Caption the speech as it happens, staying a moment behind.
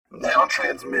Now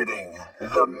transmitting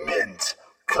the Mint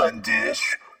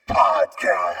Condish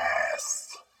Podcast.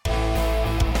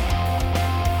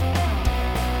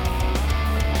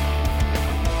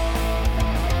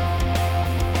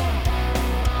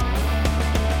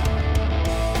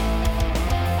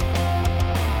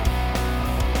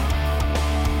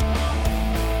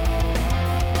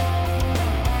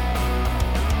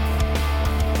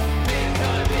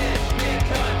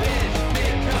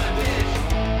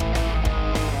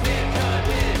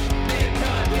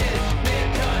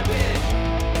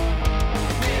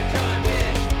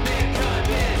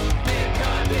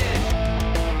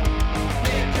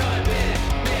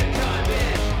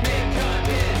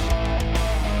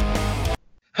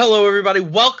 Hello, everybody.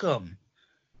 Welcome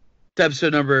to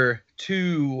episode number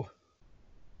 2.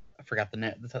 I forgot the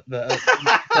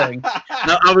thing.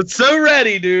 No, I was so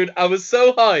ready, dude. I was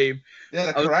so hyped.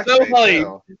 Yeah, I was so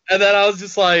hyped. And then I was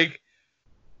just like,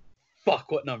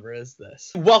 fuck, what number is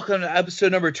this? Welcome to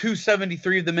episode number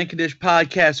 273 of the Mint Condish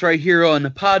Podcast right here on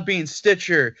Podbean,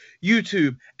 Stitcher,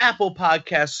 YouTube, Apple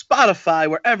Podcasts, Spotify,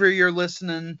 wherever you're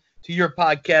listening to your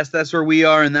podcast. That's where we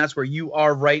are, and that's where you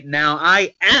are right now.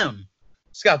 I am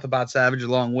Scott the Bot Savage,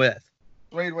 along with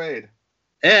Wade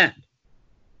and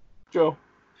Joe.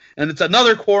 And it's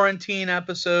another quarantine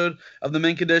episode of the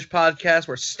Mint Condish Podcast.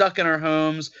 We're stuck in our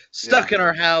homes, stuck in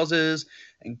our houses,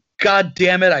 and god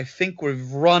damn it, I think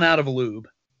we've run out of lube.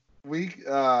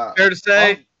 Fair to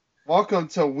say? Welcome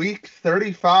to week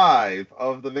 35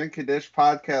 of the Mint Condish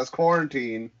Podcast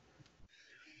quarantine.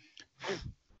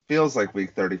 Feels like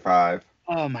week 35.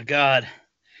 Oh my god.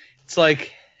 It's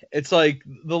like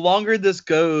the longer this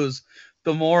goes,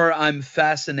 the more I'm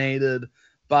fascinated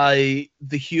by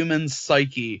the human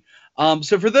psyche.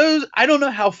 So for those, I don't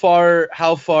know how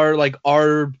far like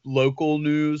our local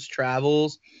news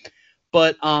travels,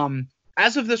 but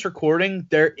as of this recording,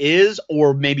 there is,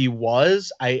 or maybe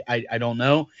was, I don't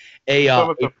know, a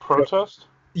protest.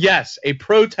 Yes, a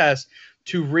protest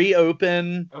to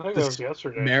reopen. I think that was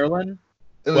yesterday. Maryland.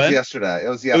 It was yesterday. It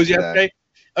was yesterday.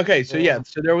 Okay, so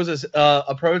so there was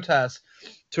a protest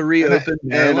to reopen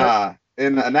Maryland.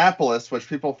 In Annapolis, which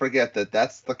people forget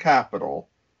that's the capital.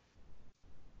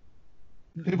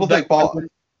 People think Baltimore.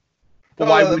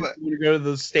 Why would you go to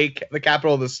the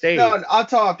capital of the state? No, I'm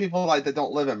talking about people that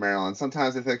don't live in Maryland.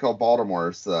 Sometimes they think,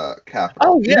 Baltimore's the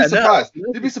capital. Oh yeah,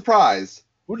 You'd be surprised.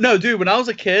 No, dude, when I was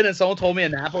a kid and someone told me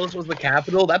Annapolis was the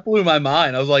capital, that blew my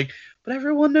mind. I was like, but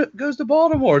everyone goes to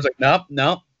Baltimore. It's like,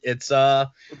 nope, it's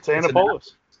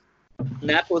Annapolis.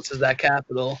 Annapolis is that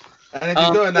capital. And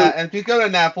if you go to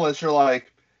Annapolis, you're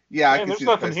like, I can see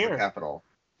the place as the capital.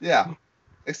 Yeah.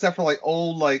 Except for like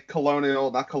old, like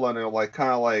not colonial, like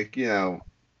kind of like,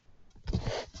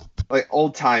 like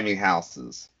old timey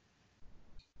houses.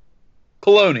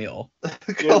 Colonial.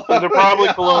 Yeah, they're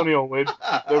probably colonial, Wade.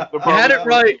 You had it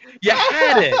right. You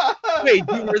had it. Wait,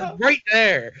 you were right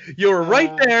there. You were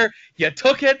right there. You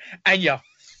took it and you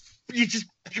just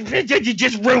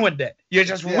ruined it. You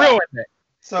just ruined it.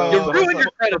 So you ruined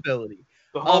your credibility.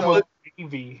 The whole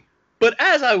Navy. But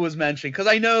as I was mentioning, because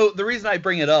I know the reason I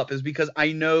bring it up is because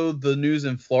I know the news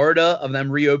in Florida of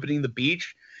them reopening the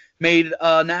beach made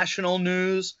national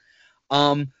news.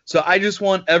 So I just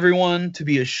want everyone to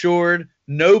be assured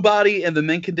nobody in the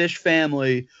Mint Condish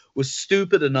family was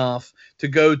stupid enough to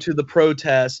go to the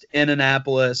protest in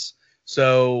Annapolis.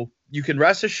 So you can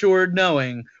rest assured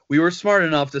knowing we were smart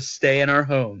enough to stay in our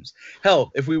homes.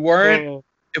 Hell, if we weren't,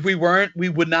 we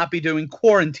would not be doing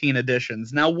quarantine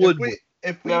editions. Now, would we?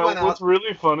 What's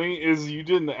really funny is you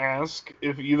didn't ask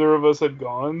if either of us had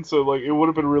gone, so like it would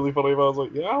have been really funny if I was like,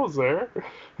 "Yeah, I was there."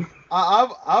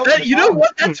 You know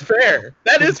what? That's fair.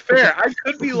 That is fair. I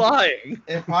could be lying.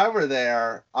 If I were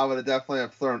there, I would have definitely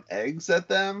thrown eggs at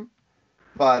them.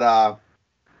 But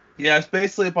it's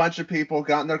basically a bunch of people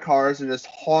got in their cars and just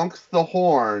honked the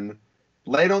horn,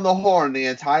 laid on the horn the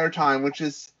entire time, which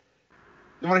is,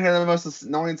 you want to hear the most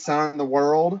annoying sound in the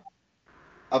world?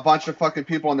 A bunch of fucking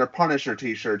people in their Punisher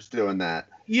t-shirts doing that.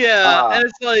 Yeah, and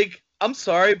it's like, I'm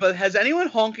sorry, but has anyone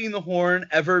honking the horn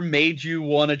ever made you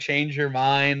want to change your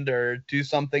mind or do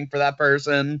something for that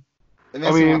person? It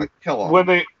makes you want to kill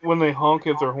them. When they honk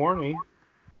if they're horny.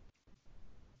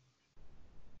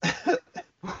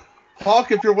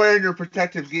 Honk if you're wearing your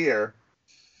protective gear.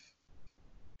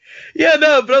 Yeah,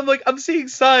 no, but I'm seeing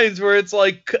signs where it's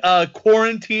like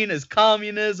quarantine is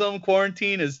communism,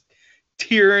 quarantine is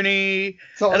tyranny.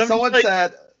 So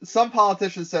some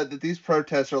politician said that these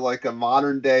protests are like a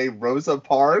modern day Rosa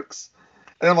Parks.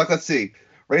 And I'm like, let's see.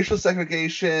 Racial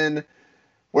segregation,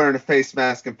 wearing a face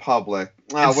mask in public.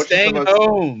 And staying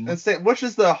home. Which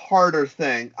is the harder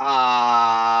thing?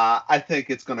 I think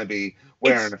it's going to be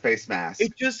wearing a face mask.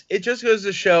 It just goes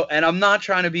to show, and I'm not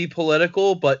trying to be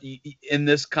political, but in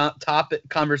this topic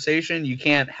conversation, you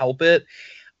can't help it.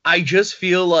 I just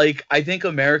feel like I think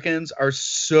Americans are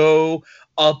so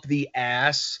up the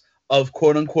ass of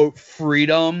quote unquote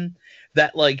freedom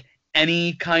that like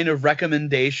any kind of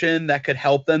recommendation that could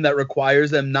help them that requires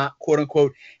them not quote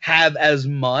unquote have as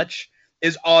much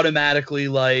is automatically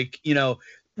like, you know,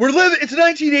 it's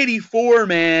 1984,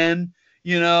 man.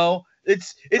 You know,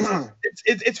 it's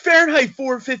Fahrenheit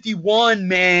 451,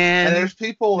 man. And there's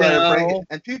people that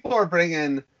are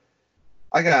bringing.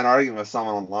 I got an argument with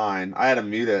someone online. I had to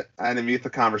mute it. I had to mute the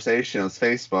conversation. It was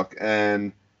Facebook,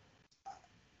 and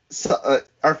so,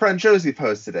 our friend Josie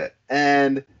posted it,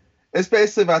 and it's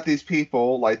basically about these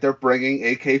people like they're bringing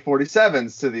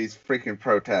AK-47s to these freaking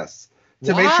protests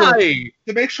to make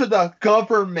sure the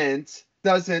government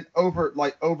doesn't so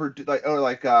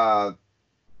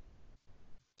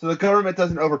the government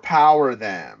doesn't overpower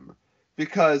them,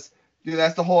 because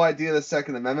that's the whole idea of the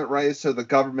Second Amendment, right? So the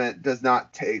government does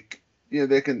not take.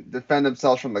 They can defend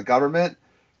themselves from the government.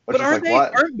 But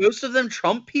aren't most of them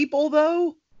Trump people,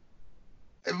 though?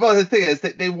 Well, the thing is,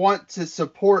 they want to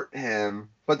support him,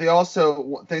 but they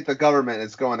also think the government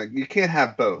is going to... You can't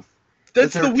have both.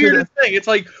 That's the weirdest thing. It's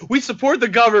like, we support the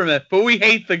government, but we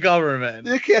hate the government.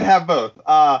 You can't have both.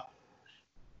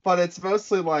 But it's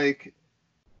mostly like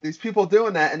these people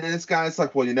doing that, and then this guy's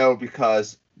like, well,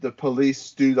 because the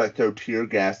police do like throw tear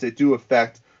gas. They do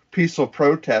affect peaceful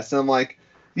protests. And I'm like...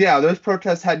 Yeah, those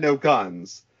protests had no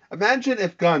guns. Imagine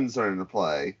if guns are into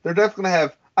play. They're definitely going to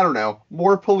have, I don't know,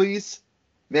 more police,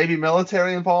 maybe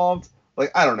military involved.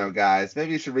 Like, I don't know, guys.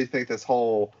 Maybe you should rethink this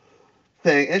whole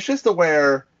thing. It's just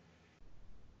aware,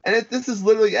 and this is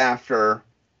literally after,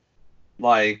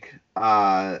 like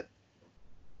the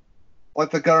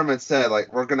government said,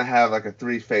 like, we're going to have, like, a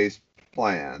 3-phase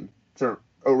plan to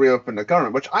reopen the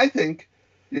government, which I think,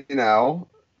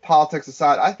 politics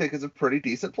aside, I think is a pretty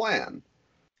decent plan.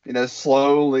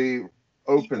 Slowly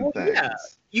open things. Yeah.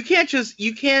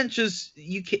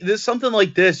 There's something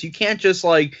like this. You can't just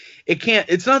like,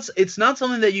 it's not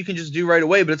something that you can just do right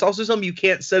away, but it's also something you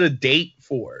can't set a date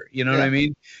for. You know what I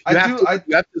mean? You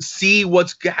have to see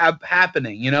what's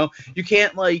happening. You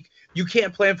can't plan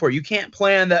for it. You can't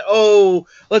plan that,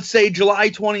 let's say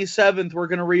July 27th, we're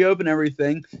going to reopen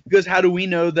everything, because how do we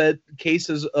know that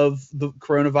cases of the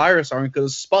coronavirus aren't going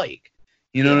to spike?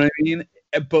 You know what I mean?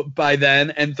 But by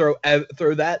then, and throw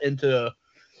that into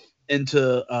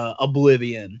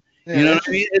oblivion. Yeah, you know what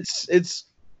I mean? It's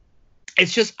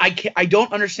just I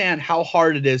don't understand how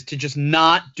hard it is to just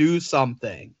not do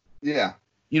something. Yeah.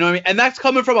 You know what I mean? And that's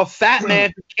coming from a fat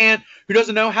man who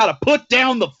doesn't know how to put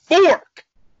down the fork.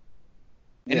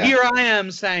 And here I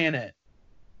am saying it.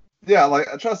 Yeah,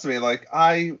 like, trust me, like,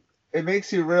 it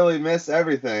makes you really miss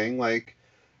everything. Like,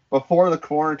 before the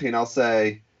quarantine, I'll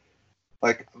say,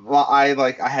 like,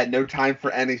 I had no time for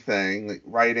anything, like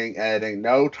writing, editing,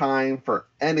 no time for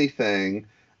anything.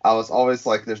 I was always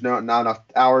like, there's not enough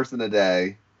hours in a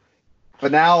day.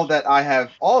 But now that I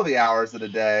have all the hours in a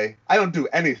day, I don't do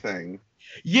anything.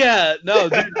 Yeah, no,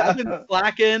 dude, I've been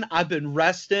slacking, I've been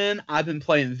resting, I've been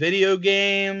playing video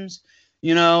games,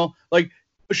 like,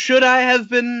 should I have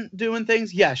been doing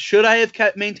things? Yes. Should I have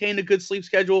maintained a good sleep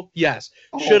schedule? Yes.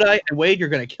 Should I? And Wade, you're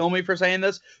going to kill me for saying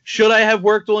this. Should I have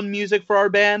worked on music for our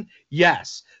band?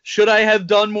 Yes. Should I have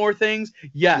done more things?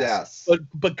 Yes.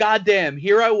 But goddamn,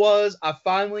 here I was. I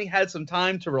finally had some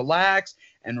time to relax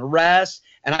and rest.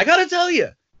 And I got to tell you,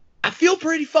 I feel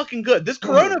pretty fucking good. This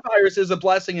coronavirus is a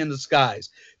blessing in disguise,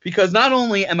 because not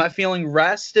only am I feeling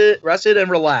rested and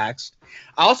relaxed,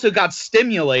 I also got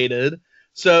stimulated.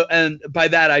 So, and by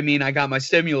that I mean I got my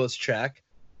stimulus check.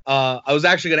 I was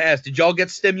actually going to ask, did y'all get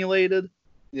stimulated?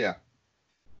 Yeah.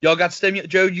 Y'all got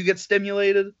stimulated? Joe, you get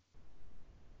stimulated?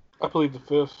 I plead the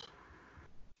fifth.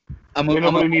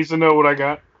 Nobody needs to know what I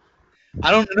got.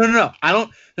 No.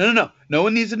 No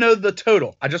one needs to know the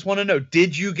total. I just want to know,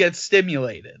 did you get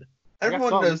stimulated?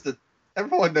 Everyone knows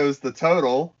the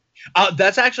total.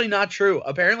 That's actually not true.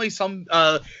 Apparently,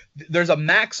 there's a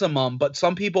maximum, but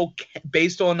some people,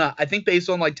 based on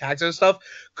like taxes and stuff,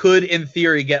 could in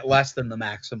theory get less than the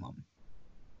maximum.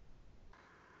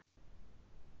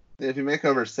 If you make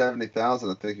over 70,000,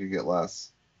 I think you get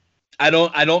less. I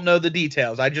don't know the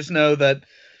details. I just know that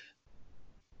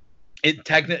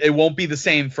it won't be the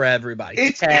same for everybody.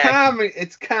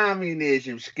 It's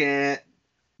communism, scat.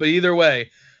 But either way,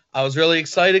 I was really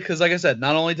excited because, like I said,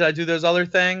 not only did I do those other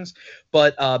things,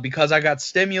 but because I got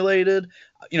stimulated,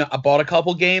 I bought a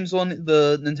couple games on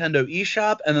the Nintendo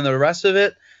eShop, and then the rest of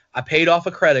it, I paid off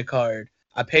a credit card.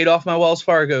 I paid off my Wells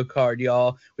Fargo card,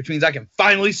 y'all, which means I can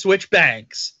finally switch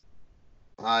banks.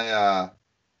 I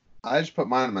just put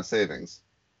mine in my savings.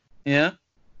 Yeah?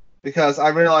 Because I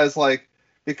realized,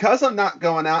 because I'm not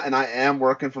going out and I am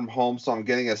working from home, so I'm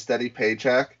getting a steady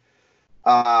paycheck,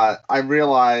 I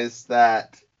realized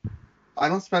that I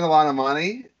don't spend a lot of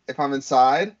money if I'm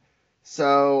inside.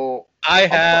 So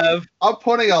I'm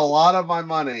putting a lot of my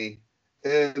money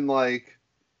in my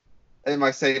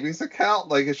savings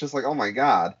account. It's just oh my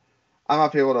God, I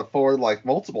might be able to afford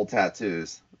multiple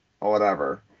tattoos or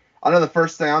whatever. I know the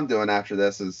first thing I'm doing after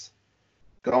this is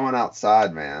going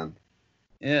outside, man.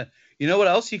 Yeah. You know what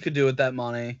else you could do with that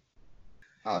money?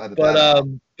 But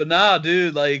nah,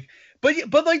 dude, But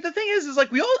the thing is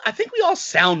I think we all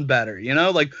sound better,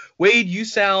 Wade, you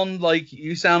sound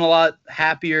a lot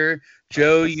happier.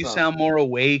 Joe, you sound more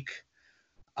awake.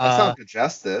 I sound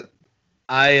congested.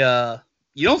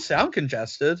 You don't sound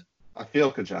congested. I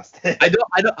feel congested.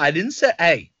 I didn't say,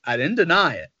 hey, I didn't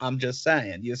deny it. I'm just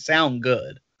saying you sound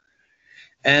good.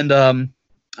 And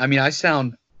I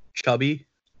sound chubby.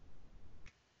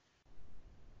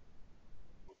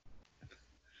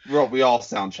 We all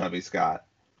sound chubby, Scott.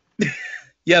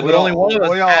 Yeah, but only one of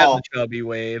us has a chubby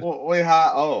Wade.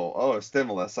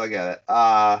 Stimulus. I get it.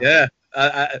 Yeah.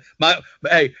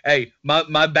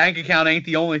 My bank account ain't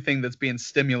the only thing that's being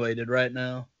stimulated right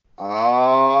now.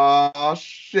 Oh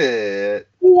shit.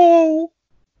 Whoa.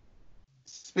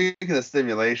 Speaking of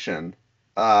stimulation,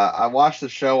 I watched the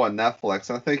show on Netflix,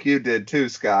 and I think you did too,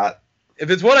 Scott. If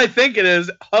it's what I think it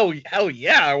is, oh hell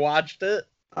yeah, I watched it.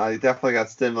 You definitely got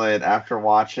stimulated after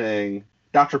watching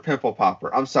Dr. Pimple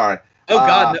Popper. I'm sorry. Oh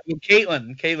God, no,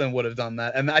 Caitlin would have done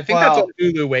that, and I think that's on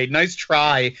Hulu. Wade, nice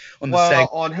try on the segment.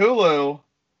 On Hulu.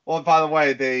 Well, by the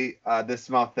way, they this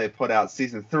month they put out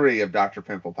season 3 of Dr.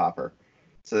 Pimple Popper.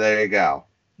 So there you go.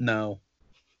 No.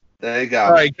 There you go.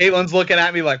 All right, Caitlin's looking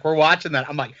at me like we're watching that.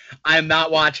 I'm like, I'm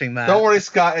not watching that. Don't worry,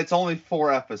 Scott. It's only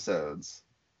 4 episodes.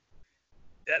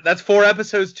 That's 4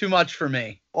 episodes too much for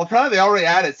me. Well, apparently they already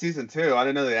added season 2. I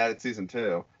didn't know they added season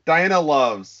 2. Diana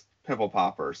loves Pimple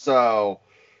Popper, so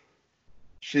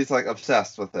she's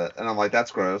obsessed with it, and I'm like,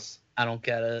 that's gross. I don't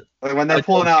get it. When they're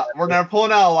pulling out a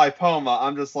lipoma,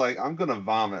 I'm just I'm gonna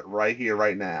vomit right here,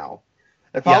 right now.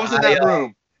 If I was in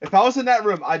that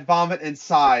room, I'd vomit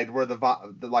inside where the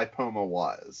lipoma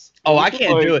was. Oh, I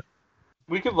can't do it.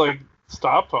 We could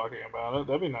stop talking about it.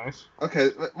 That'd be nice.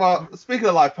 Okay, well, speaking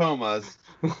of lipomas,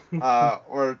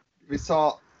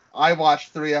 I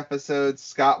watched 3 episodes.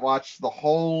 Scott watched the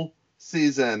whole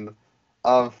season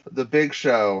of the Big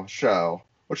Show,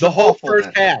 which the whole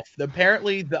first half.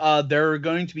 Apparently, there are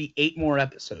going to be 8 more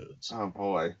episodes. Oh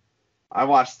boy, I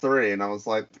watched 3 and I was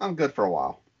like, I'm good for a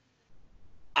while.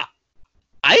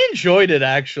 I enjoyed it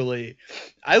actually.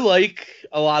 I like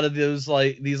a lot of those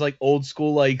these old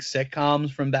school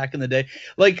sitcoms from back in the day.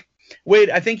 Wade,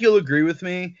 I think you'll agree with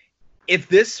me. If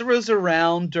this was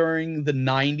around during the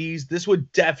 90s, this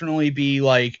would definitely be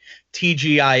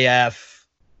TGIF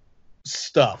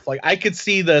stuff. I could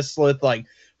see this with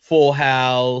Full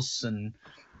House and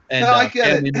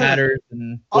Family Matters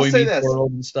and Boy Meets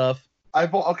World and stuff. I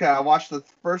watched the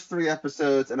first 3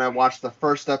 episodes and I watched the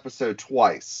first episode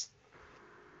twice.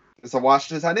 So I watched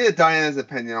this. I needed Diana's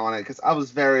opinion on it because I was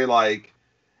very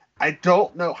I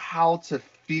don't know how to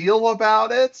feel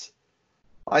about it.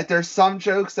 There's some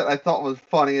jokes that I thought was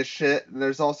funny as shit, and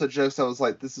there's also jokes I was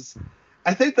like, this is.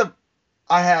 I think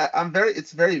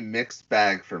it's very mixed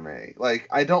bag for me.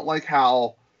 I don't like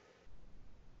how.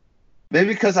 Maybe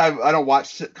because I don't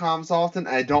watch sitcoms often.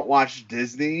 I don't watch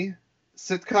Disney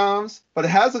sitcoms, but it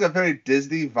has a very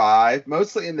Disney vibe,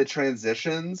 mostly in the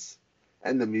transitions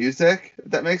and the music,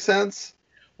 if that makes sense.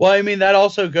 Well, that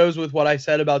also goes with what I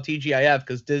said about TGIF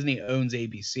because Disney owns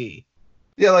ABC.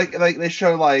 Yeah, they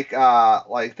show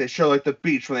the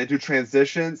beach when they do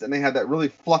transitions, and they have that really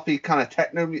fluffy kind of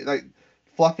techno,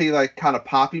 fluffy kind of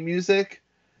poppy music.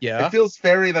 Yeah, it feels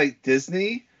very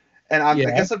Disney, and I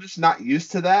guess I'm just not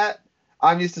used to that.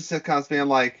 I'm used to sitcoms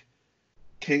being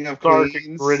King of Dark Queens,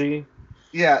 and gritty.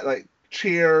 Yeah,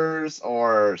 Cheers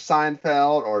or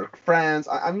Seinfeld or Friends.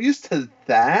 I'm used to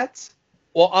that.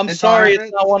 Well, I'm sorry,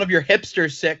 it's not one of your hipster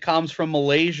sitcoms from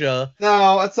Malaysia.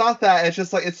 No, it's not that. It's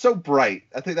just it's so bright.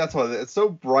 I think that's what it is. It's so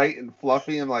bright and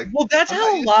fluffy. I'm well, that's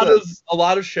how a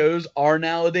lot of shows are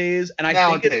nowadays. And I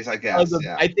think it's because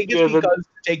to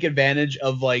take advantage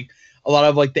of a lot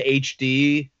of the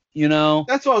HD.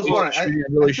 That's what I was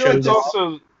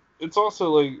wondering. it's also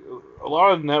like a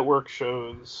lot of network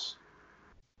shows,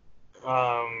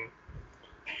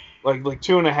 like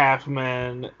Two and a Half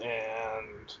Men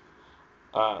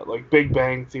and like Big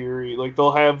Bang Theory. Like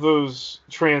they'll have those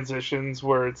transitions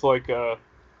where it's like a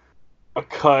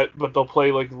cut, but they'll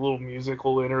play like a little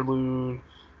musical interlude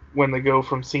when they go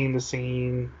from scene to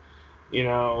scene. You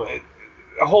know,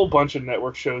 a whole bunch of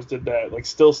network shows did that. Like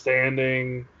Still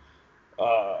Standing.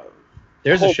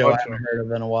 There's a whole show I bunch haven't heard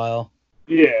of in a while.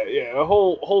 Yeah, a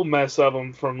whole mess of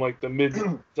them from like the mid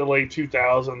to late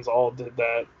 2000s all did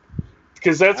that,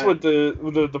 because that's what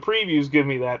the previews give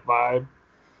me, that vibe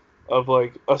of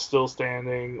like a Still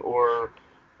Standing, or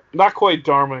not quite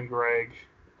Dharma and Greg.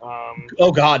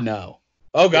 Oh God, no.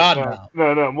 Oh God,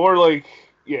 no. No, more like,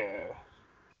 yeah.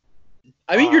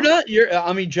 I mean, you're not.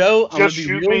 I mean, Joe. I'm Just gonna be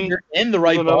Shoot real. Me You're in the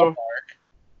right ballpark.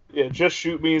 Yeah, Just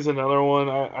Shoot Me is another one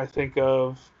I think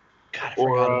of. God, I or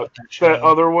forgot about that show. that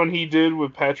other one he did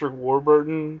with Patrick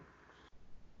Warburton.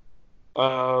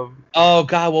 Oh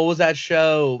God, what was that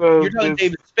show? You're talking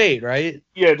David Spade, right?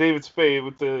 Yeah, David Spade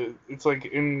with it's like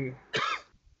in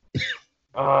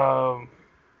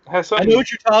has something. I know what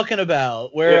you're talking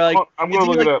about. Where yeah, like I'm gonna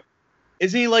look it up.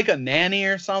 Isn't he like a nanny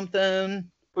or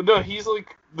something? But no, he's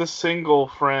like the single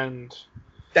friend.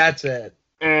 That's it.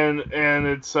 And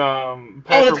it's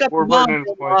Patrick Warburton and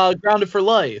his wife. Grounded for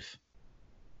Life.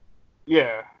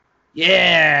 Yeah.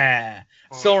 Yeah.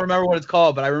 Still don't remember what it's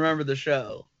called, but I remember the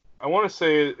show. I want to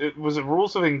say it was it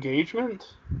Rules of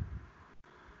Engagement.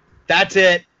 That's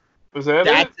it. Was that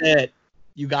That's it?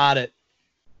 You got it.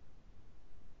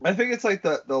 I think it's like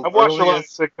the I've watched a lot of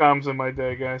sitcoms in my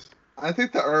day, guys. I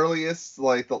think the earliest,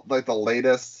 like the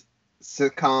latest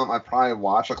sitcom I probably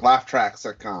watched, like laugh track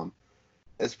sitcom,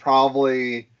 is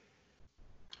probably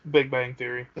Big Bang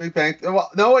Theory. Big Bang. Well,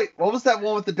 no, wait. What was that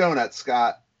one with the donuts,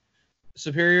 Scott?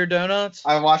 Superior Donuts?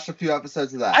 I watched a few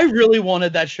episodes of that. I really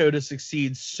wanted that show to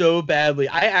succeed so badly.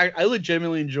 I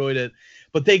legitimately enjoyed it,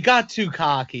 but they got too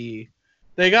cocky.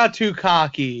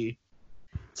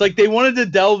 It's like they wanted to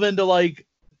delve into like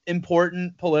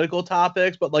important political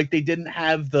topics, but like they didn't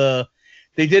have the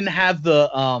fan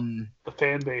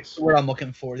base. What I'm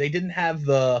looking for. They didn't have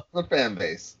the fan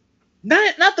base.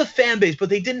 Not the fan base, but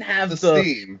they didn't have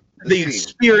the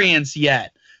experience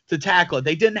yet to tackle it.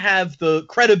 They didn't have the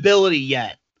credibility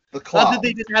yet. The clout. Not that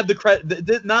they didn't have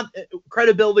the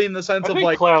credibility in the sense of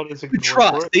like the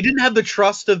trust. They didn't have the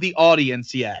trust of the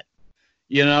audience yet.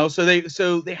 You know, so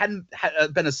they hadn't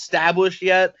been established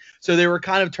yet. So they were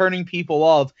kind of turning people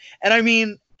off. And I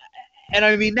mean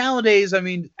nowadays,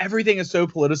 everything is so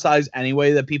politicized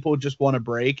anyway that people just want to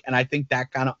break. And I think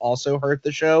that kind of also hurt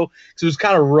the show because it was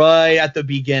kind of right at the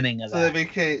beginning of that.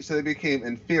 They became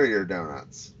inferior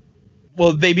donuts.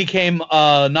 Well, they became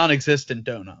non-existent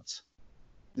donuts.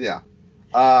 Yeah.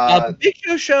 The Big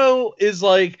Show is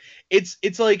like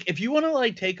it's like if you want to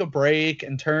like take a break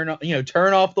and turn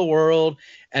off the world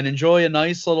and enjoy a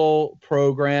nice little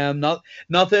program.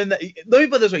 Nothing. Let me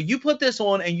put it this way: you put this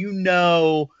on and you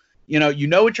know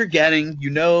what you're getting. You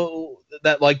know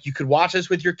that like you could watch this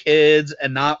with your kids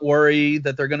and not worry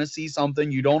that they're gonna see something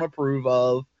you don't approve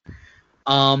of.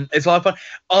 It's a lot of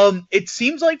fun. It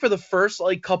seems like for the first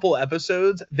like couple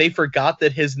episodes, they forgot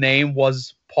that his name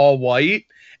was Paul White,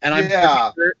 and I'm pretty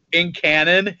sure in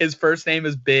canon his first name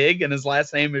is Big and his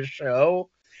last name is Show.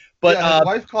 But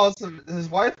his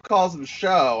wife calls him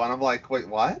Show, and I'm like, wait,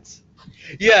 what?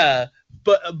 Yeah,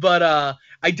 but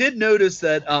I did notice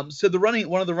that so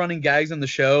one of the running gags in the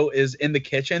show is in the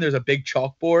kitchen. There's a big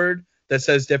chalkboard that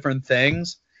says different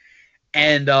things,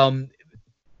 and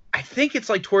I think it's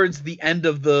like towards the end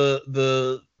of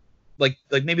the like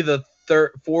maybe the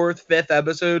fourth, fifth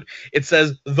episode, it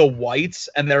says the Whites,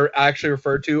 and they're actually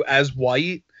referred to as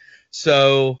White.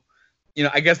 So,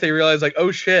 I guess they realized like,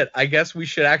 oh shit, I guess we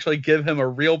should actually give him a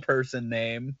real person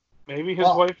name. Maybe his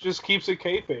wife just keeps it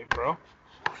kayfabe, bro.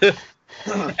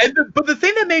 But the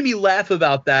thing that made me laugh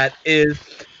about that is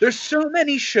there's so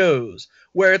many shows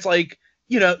where it's like,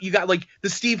 you got like the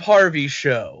Steve Harvey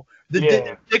show,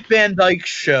 the Dick Van Dyke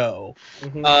show,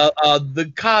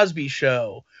 the Cosby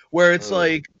show, where it's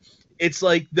like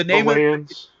the name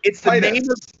it's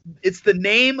the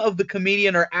name of the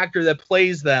comedian or actor that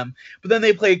plays them, but then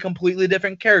they play a completely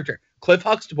different character. Cliff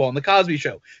Huxtable on the Cosby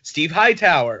Show, Steve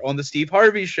Hightower on the Steve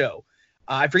Harvey Show.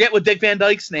 I forget what Dick Van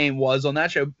Dyke's name was on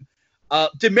that show.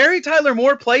 Did Mary Tyler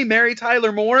Moore play Mary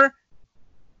Tyler Moore?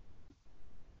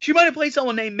 She might have played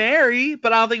someone named Mary,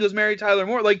 but I don't think it was Mary Tyler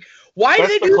Moore. Like, why did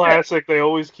they do that? That's the classic. They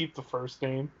always keep the first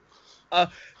name.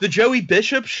 The Joey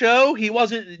Bishop Show, he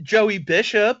wasn't Joey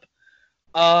Bishop.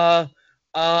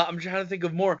 I'm trying to think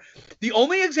of more. The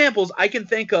only examples I can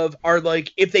think of are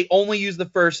like if they only use the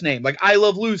first name. Like I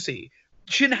Love Lucy.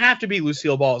 She didn't have to be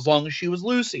Lucille Ball as long as she was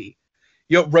Lucy.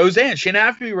 You know, Roseanne. She didn't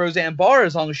have to be Roseanne Barr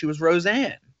as long as she was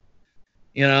Roseanne.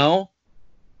 You know?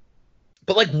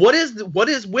 But like what is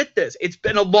with this? It's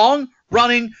been a long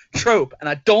running trope and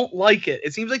I don't like it.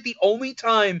 It seems like the only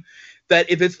time that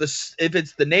if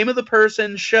it's the name of the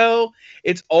person show,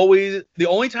 it's always the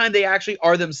only time they actually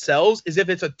are themselves is if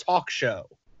it's a talk show.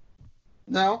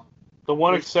 No. The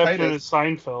one There's exception Titus. is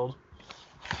Seinfeld.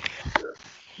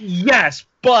 Yes,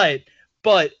 but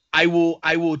I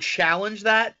will challenge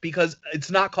that because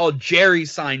it's not called Jerry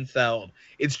Seinfeld.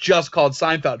 It's just called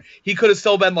Seinfeld. He could have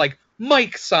still been like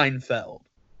Mike Seinfeld.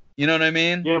 You know what I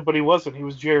mean? Yeah, but he wasn't. He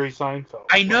was Jerry Seinfeld.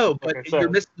 I know, like I but said. you're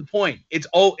missing the point. It's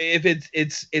if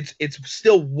it's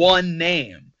still one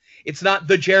name. It's not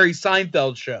the Jerry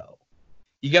Seinfeld show.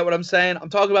 You get what I'm saying? I'm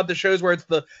talking about the shows where it's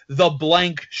the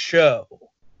blank show.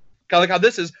 Kind of like how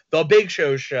this is the Big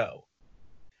Show show.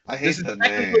 I hate This is the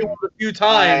technically name. one of the few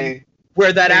times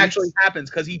where that actually happens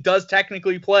because he does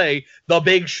technically play the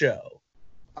Big Show.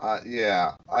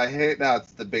 Yeah, I hate that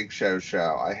it's the Big Show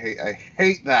show. I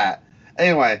hate that.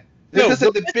 Anyway, No, this is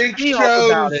what the pisses Big me off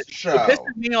about Show it- show. What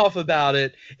pisses me off about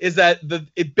it is that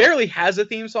it barely has a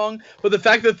theme song, but the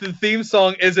fact that the theme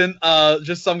song isn't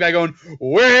just some guy going,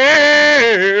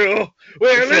 well,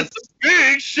 it's the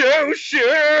Big Show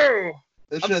show.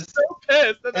 It's I'm just so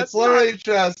pissed. That it's literally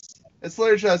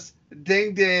just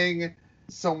ding ding,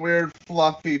 some weird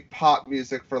fluffy pop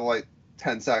music for like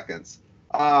 10 seconds.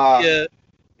 yeah.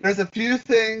 There's a few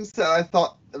things that I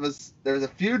thought there's a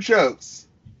few jokes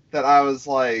that I was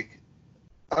like,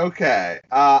 okay.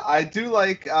 I do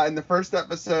like in the first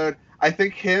episode, I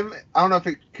think him, I don't know if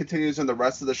it continues in the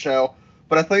rest of the show,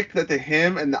 but I think that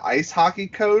him and the ice hockey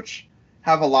coach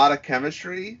have a lot of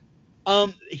chemistry.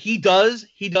 He does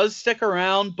stick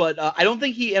around, but I don't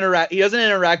think he doesn't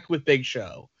interact with Big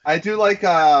Show. I do like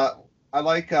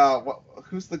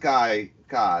who's the guy?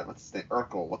 God, what's his name?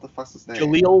 Urkel. What the fuck's his name?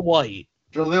 Jaleel White.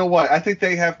 Jaleel White. I think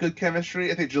they have good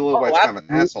chemistry. I think Jaleel White's kind of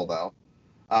an asshole though.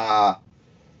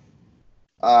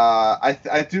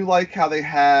 I do like how they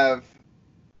have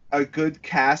a good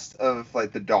cast of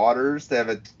like the daughters. They have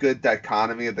a good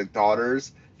dichotomy of the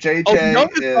daughters. JJ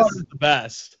is the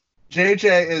best.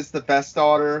 JJ is the best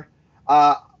daughter.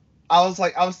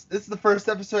 This is the first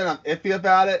episode and I'm iffy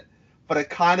about it, but it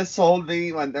kind of sold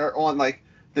me when they're on like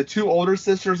the two older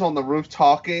sisters on the roof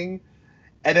talking,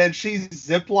 and then she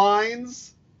zip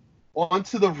lines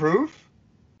onto the roof,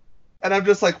 and I'm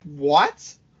just like,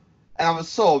 what? And I was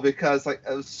sold because like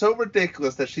it was so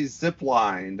ridiculous that she zip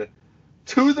lined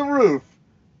to the roof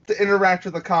to interact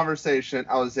with the conversation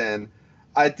I was in.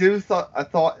 I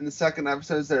thought in the second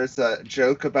episode there's a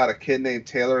joke about a kid named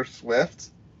Taylor Swift.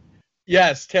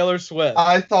 Yes, Taylor Swift.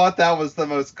 I thought that was the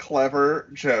most clever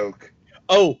joke.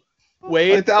 Oh,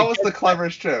 wait. Like, that was the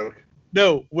cleverest joke.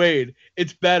 No, Wade,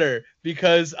 it's better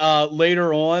because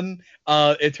later on,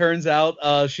 it turns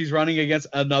out she's running against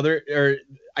another, or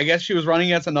I guess she was running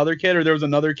against another kid, or there was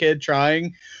another kid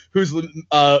trying, who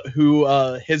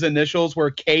his initials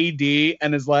were KD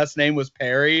and his last name was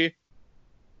Perry.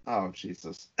 Oh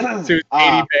Jesus! So it's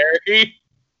Katy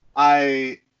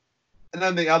Perry. And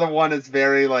then the other one is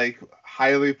very like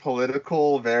highly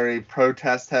political, very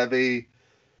protest heavy.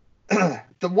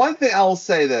 The one thing I will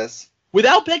say this.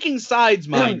 Without picking sides,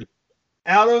 mind you.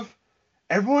 Out of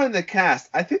everyone in the cast,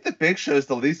 I think the Big Show is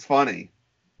the least funny.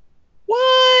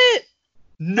 What?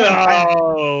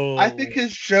 No. I think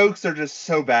his jokes are just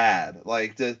so bad.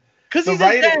 Like because the he's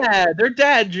writing, a dad. They're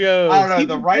dad jokes. I don't know, He's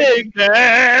the a writing- big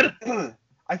dad.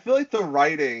 I feel like the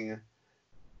writing,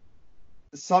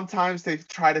 sometimes they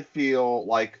try to feel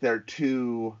like they're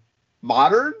too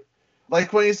modern.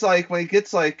 Like when he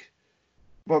gets like,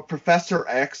 what, Professor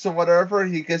X or whatever,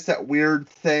 he gets that weird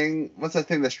thing. What's that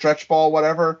thing? The stretch ball,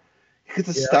 whatever. He gets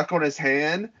it stuck on his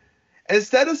hand. And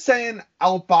instead of saying,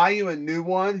 I'll buy you a new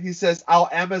one, he says, I'll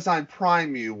Amazon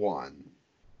Prime you one.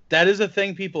 That is a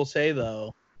thing people say,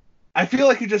 though. I feel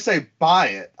like you just say, buy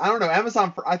it. I don't know.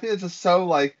 Amazon, I think it's just so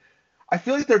like, I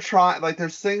feel like they're trying, like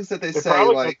there's things that they say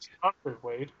probably like, got sponsored,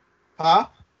 Wade. huh?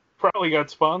 Probably got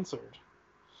sponsored.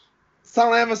 It's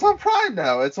on Amazon Prime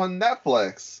now. It's on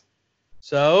Netflix.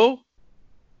 So?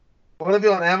 Would it be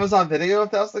on Amazon Video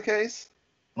if that's the case?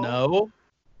 No.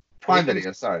 Prime They can-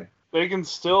 Video, sorry. They can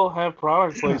still have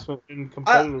product placement in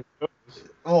competitive shows.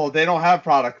 Oh, they don't have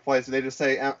product placement. They just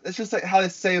say, it's just like how they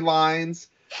say lines.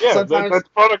 Yeah, sometimes- that's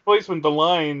product placement. The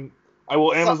line, I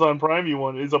will So- Amazon Prime you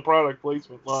one, is a product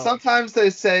placement line. Sometimes they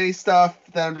say stuff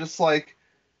that I'm just like,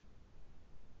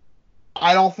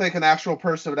 I don't think an actual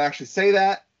person would actually say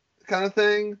that. kind of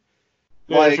thing.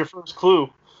 Yeah, like that's your first clue.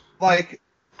 like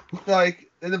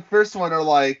in the first one are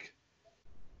like,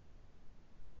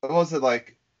 what was it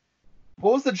like?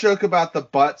 What was the joke about the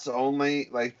butts only,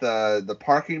 like the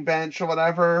parking bench or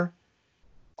whatever?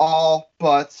 All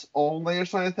butts only or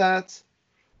something like that.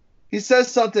 He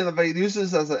says something that he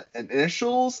uses as an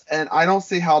initials, and I don't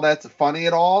see how that's funny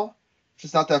at all. It's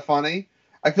just not that funny.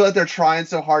 I feel like they're trying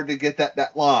so hard to get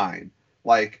that line.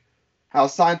 Like how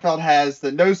Seinfeld has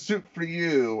the no soup for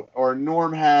you, or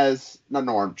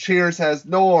Cheers has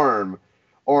Norm,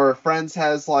 or Friends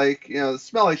has like, the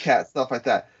Smelly Cat, stuff like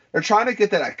that. They're trying to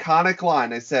get that iconic line.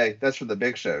 They say, that's from the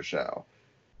Big show.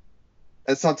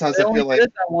 And sometimes They I only feel like did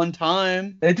it that one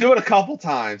time. they do it a couple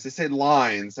times. They say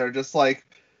lines. They're just like,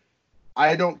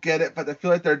 I don't get it, but I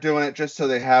feel like they're doing it just so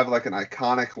they have like an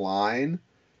iconic line.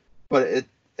 But it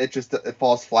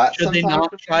falls flat. Should they sometimes.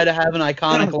 not try to have an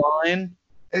iconic line?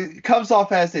 It comes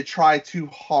off as they try too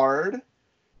hard.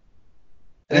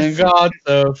 And got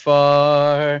so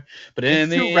far, but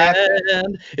in it's too the rapid.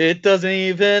 end, it doesn't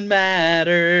even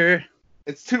matter.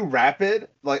 It's too rapid.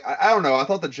 Like, I don't know. I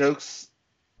thought the jokes,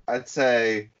 I'd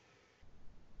say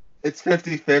it's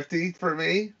 50-50 for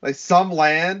me. Like, some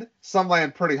land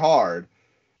pretty hard,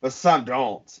 but some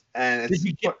don't. And it's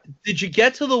Did you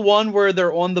get to the one where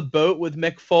they're on the boat with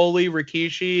Mick Foley,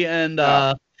 Rikishi, and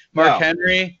Mark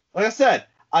Henry? Like I said,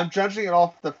 I'm judging it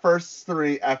off the first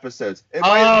 3 episodes. You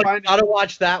gotta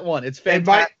watch that one. It's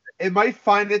fantastic. It might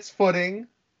find its footing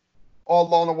all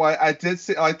along the way. I did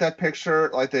see like that picture,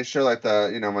 like they show like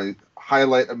the when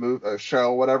highlight a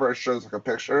show, whatever, it shows like a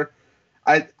picture.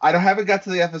 I haven't got to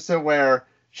the episode where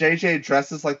JJ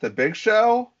dresses like the Big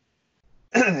Show,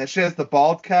 and she has the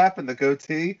bald cap and the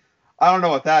goatee. I don't know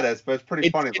what that is, but it's pretty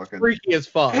funny looking. It's freaky as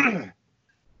fuck.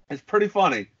 It's pretty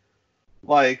funny.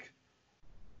 Like,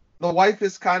 the wife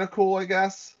is kind of cool, I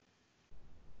guess.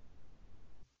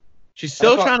 She's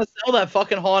still trying to sell that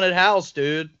fucking haunted house,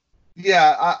 dude.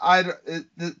 Yeah,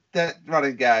 that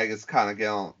running gag is kind of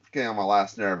getting on my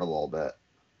last nerve a little bit.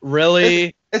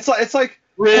 Really? It's like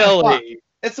really.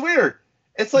 It's weird.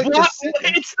 It's like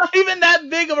it's not even that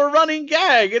big of a running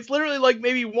gag. It's literally like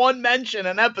maybe one mention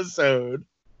an episode.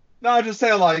 No, I'm just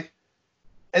saying, like,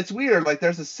 it's weird. Like,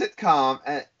 there's a sitcom,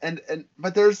 and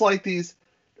but there's like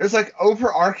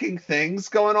overarching things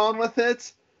going on with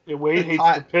it. Yeah, Wade hates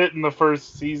the pit in the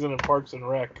first season of Parks and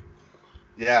Rec.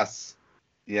 Yes.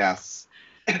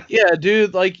 Yeah,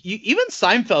 dude. Like, even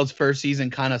Seinfeld's first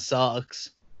season kind of sucks.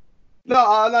 No,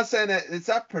 I'm not saying that it's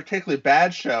not a particularly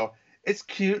bad show. It's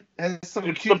cute. It has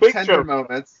some cute, tender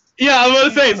moments. Yeah, I'm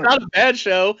gonna say it's not a bad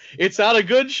show. It's not a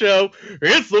good show.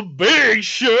 It's the Big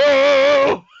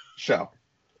Show.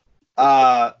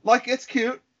 Like, it's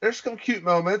cute. There's some cute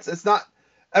moments. It's not.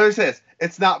 I would say this.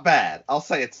 It's not bad. I'll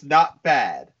say it's not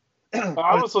bad.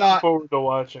 I was looking forward to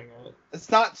watching it. It's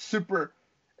not super.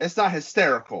 It's not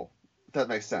hysterical. If that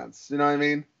makes sense. You know what I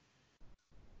mean?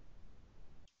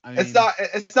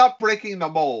 It's not breaking the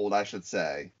mold, I should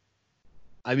say.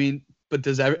 I mean, but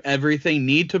does everything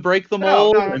need to break the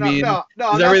mold? No.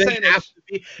 Does everything have to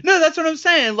be? No, that's what I'm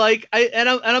saying. Like,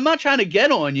 I'm not trying to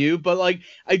get on you, but like,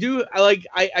 I do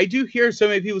hear so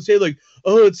many people say like,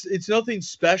 oh, it's nothing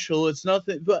special, it's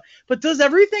nothing. But does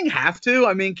everything have to?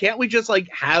 I mean, can't we just like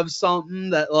have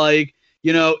something that like,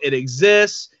 it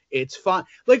exists? It's fine.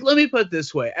 Like, let me put it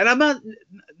this way, and I'm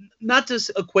not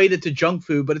just equate it to junk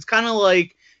food, but it's kind of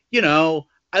like,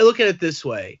 I look at it this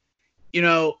way,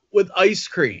 with ice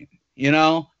cream,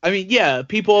 I mean, yeah,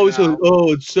 people always go,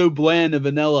 oh, it's so bland and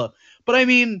vanilla. But I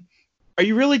mean, are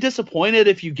you really disappointed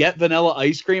if you get vanilla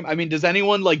ice cream? I mean, does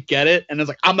anyone like get it and it's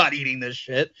like, I'm not eating this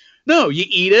shit? No, you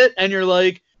eat it and you're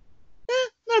like,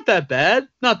 not that bad,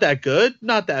 not that good,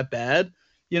 not that bad.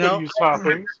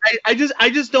 I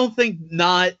just don't think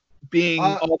not being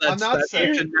all that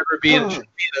special should never be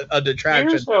a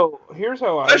detraction. Here's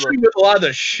how I especially with a lot of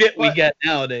the shit we get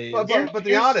nowadays. But to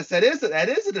be honest, that is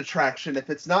a detraction. If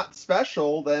it's not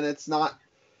special, then it's not.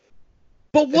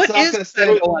 But what is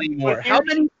special anymore? How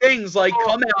many things like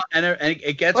come out and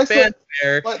it gets like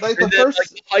fanfare, like and then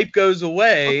the hype goes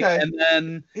away, and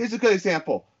then here's a good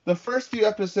example: the first few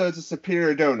episodes of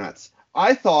Superior Donuts.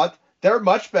 I thought they're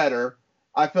much better.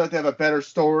 I feel like they have a better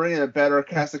story and a better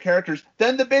cast of characters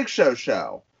than the Big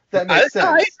Show. That makes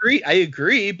sense. I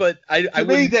agree, but to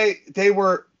me, they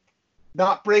were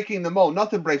not breaking the mold.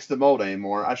 Nothing breaks the mold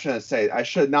anymore. I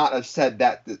should not have said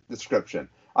that description.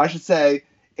 I should say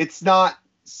it's not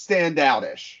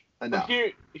standoutish enough.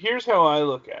 Here's how I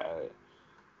look at it.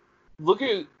 Look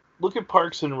at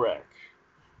Parks and Rec.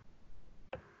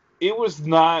 It was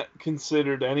not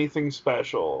considered anything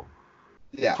special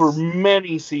for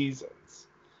many seasons.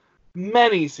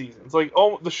 many seasons. Like,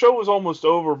 the show was almost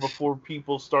over before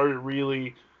people started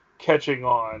really catching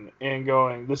on and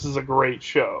going, "This is a great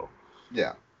show."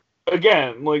 Yeah.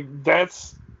 Again, like,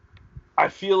 I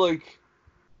feel like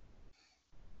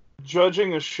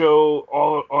judging a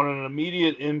show on an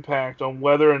immediate impact on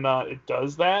whether or not it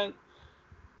does that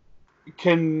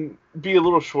can be a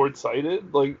little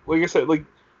short-sighted. Like I said, like,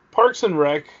 Parks and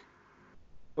Rec,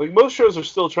 like, most shows are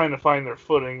still trying to find their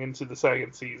footing into the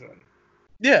second season.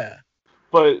 Yeah.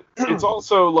 But it's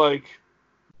also, like,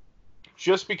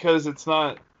 just because it's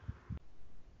not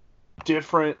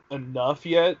different enough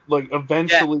yet, like,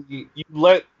 eventually you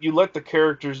let the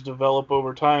characters develop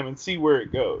over time and see where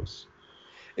it goes.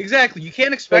 Exactly. You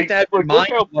can't expect to have your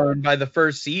mind blown by the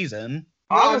first season.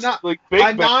 Honestly, I'm not. like,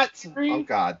 Big Bang Theory, oh,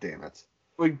 God damn it.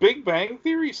 Like, Big Bang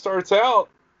Theory starts out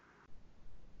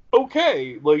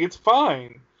okay. Like, it's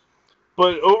fine.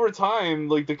 But over time,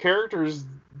 like, the characters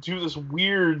do this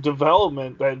weird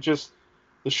development that just,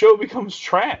 the show becomes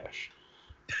trash.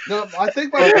 No, I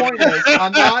think my point is,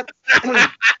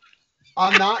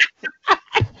 I'm not.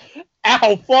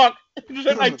 Ow, fuck.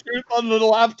 Did my tooth on the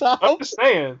laptop? I'm just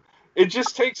saying, it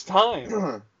just takes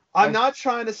time. I'm not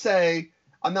trying to say,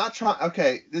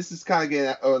 okay, this is kind of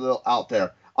getting a little out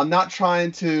there. I'm not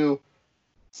trying to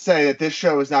say that this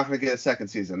show is not going to get a second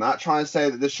season. I'm not trying to say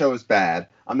that this show is bad.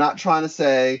 I'm not trying to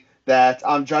say that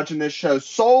I'm judging this show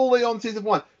solely on season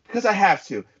 1, because I have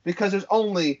to, because there's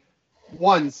only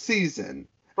one season.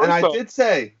 And I did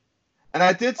say,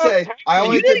 I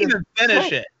only you didn't even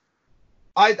finish it.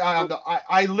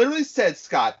 I literally said,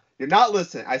 Scott, you're not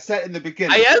listening. I said in the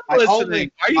beginning. I am listening.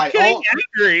 Are you getting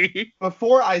angry?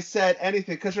 Before I said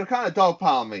anything, because you're kind of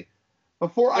dogpiling me.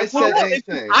 Before I said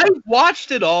anything. I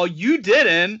watched it all. You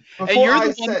didn't. And you're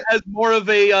the one that has more of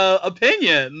a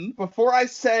opinion. Before I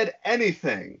said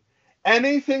anything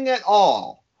at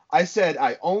all, I said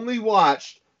I only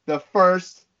watched the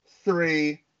first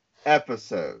 3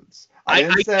 episodes. I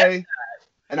didn't say,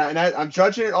 and I'm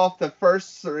judging it off the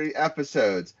first 3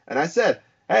 episodes. And I said,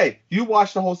 hey, you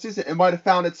watched the whole season. It might have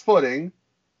found its footing.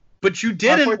 But you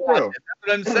didn't watch it. That's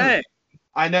what I'm saying.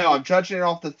 I know. I'm judging it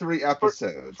off the 3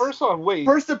 episodes. First off, wait.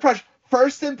 First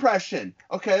impression.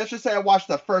 Okay, let's just say I watched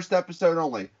the first episode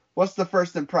only. What's the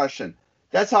first impression?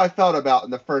 That's how I felt about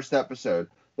in the first episode.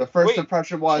 The first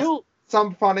impression was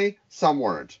some funny, some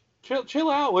weren't. Chill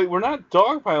out. Wait, we're not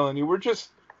dogpiling you. We're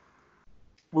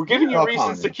giving you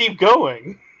reasons to keep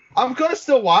going. I'm gonna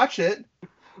still watch it.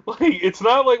 Like, it's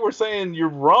not like we're saying you're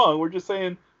wrong. We're just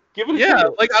saying give it a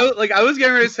chance. I was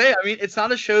getting ready to say. I mean, it's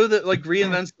not a show that like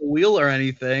reinvents the wheel or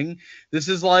anything. This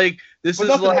is like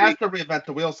nothing has to reinvent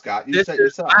the wheel, Scott. You said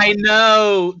yourself. I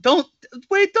know. Don't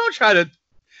try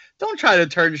to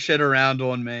turn shit around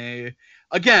on me.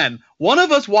 Again, one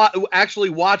of us actually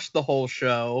watched the whole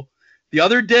show, the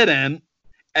other didn't,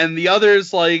 and the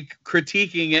other's like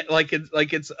critiquing it like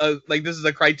this is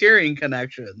a Criterion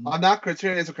connection. I'm not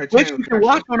Criterion. It's a Criterion. Which you can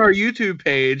watch on our YouTube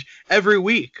page every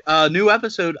week. New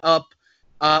episode up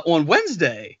on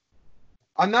Wednesday.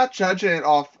 I'm not judging it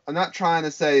off. I'm not trying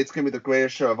to say it's gonna be the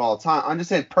greatest show of all time. I'm just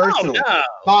saying personally,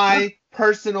 my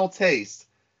personal taste.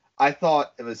 I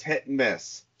thought it was hit and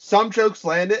miss. Some jokes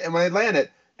landed, and when they landed,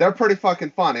 they're pretty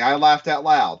fucking funny. I laughed out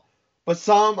loud. But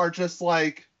some are just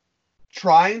like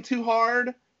trying too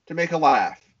hard to make a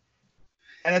laugh.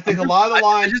 And I think a lot of the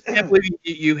lines. I just can't believe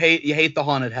you hate the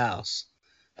haunted house.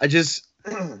 I just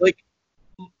like.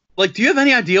 Do you have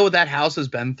any idea what that house has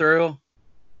been through?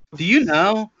 Do you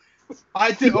know?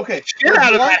 I do. Okay. Get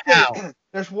out of that house.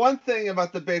 There's one thing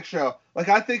about the Big Show. Like,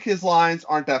 I think his lines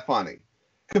aren't that funny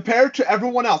compared to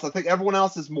everyone else. I think everyone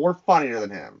else is more funnier than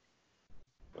him.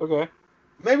 Okay.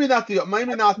 Maybe not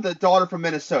the daughter from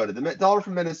Minnesota. The daughter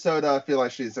from Minnesota, I feel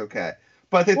like she's okay.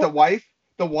 But I think the wife,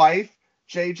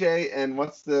 JJ, and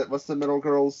what's the middle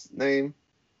girl's name?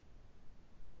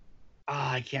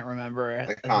 I can't remember.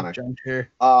 Iconic.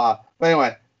 But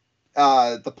anyway,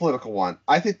 the political one.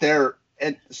 I think they're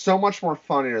so much more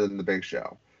funnier than the Big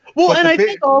Show. Well, but and I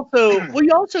think also,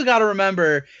 you also got to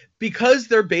remember, because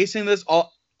they're basing this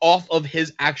off of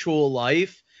his actual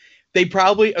life, they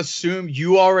probably assume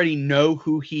you already know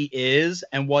who he is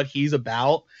and what he's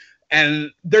about.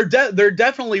 And they're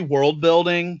definitely world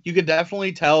building. You could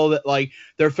definitely tell that like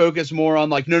they're focused more on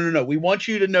like, no. We want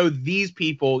you to know these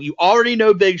people. You already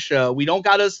know Big Show. We don't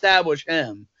got to establish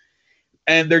him.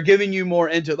 And they're giving you more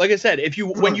into it. Like I said,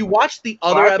 when you watch the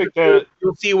other episode,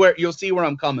 you'll see where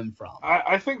I'm coming from.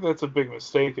 I think that's a big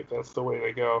mistake if that's the way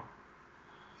they go.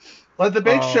 Like the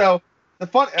Big Show,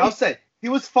 I'll say he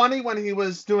was funny when he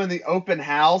was doing the open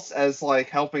house as like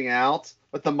helping out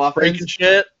with the muffins. Breaking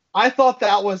shit. I thought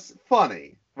that was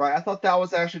funny. right? I thought that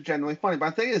was actually genuinely funny. But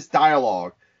I think his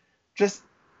dialogue just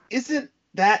isn't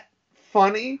that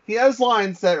funny. He has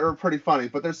lines that are pretty funny,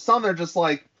 but there's some that are just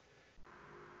like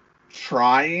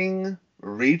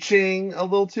reaching a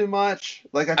little too much.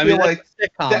 Like I feel like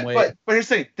sitcom that, way. but here's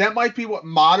the thing, that might be what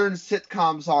modern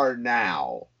sitcoms are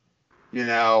now, you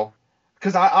know?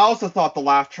 Because I also thought the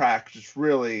laugh track just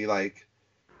really like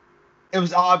it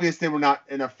was obvious they were not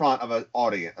in the front of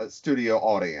a studio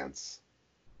audience.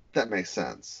 That makes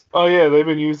sense. Oh yeah, they've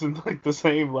been using like the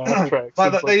same laugh tracks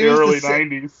But since they the use the early sa-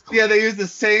 '90s. Yeah, they use the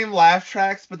same laugh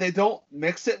tracks, but they don't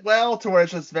mix it well to where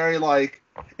it's just very like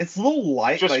it's a little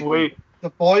light. Just like, wait. The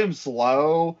volume's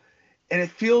low, and it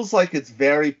feels like it's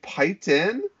very piped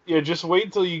in. Yeah, just wait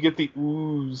until you get the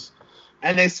ooze.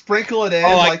 And they sprinkle it in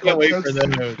I like can't on wait jokes, for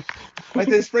those. like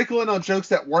they sprinkle in on jokes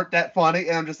that weren't that funny,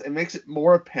 and it makes it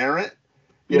more apparent,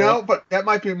 you Yeah. know. But that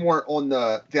might be more on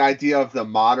the idea of the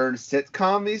modern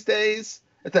sitcom these days,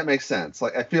 if that makes sense.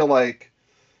 Like I feel like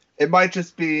it might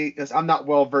just be because I'm not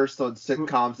well versed on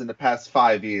sitcoms in the past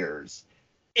 5 years.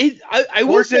 I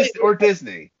will say, or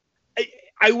Disney.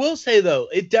 I will say though,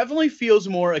 it definitely feels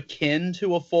more akin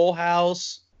to a Full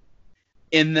House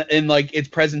in like its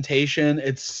presentation,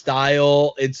 its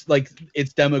style, its like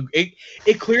its demo.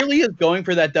 It clearly is going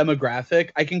for that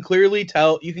demographic. You can clearly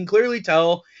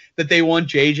tell that they want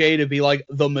JJ to be like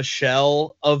the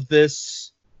Michelle of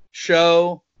this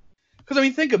show. Because I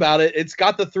mean, think about it. It's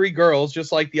got the 3 girls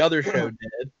just like the other show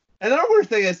did. Another weird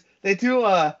thing is they do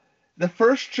the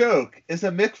first joke is a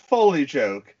Mick Foley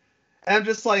joke, and I'm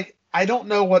just like, I don't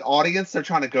know what audience they're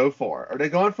trying to go for. Are they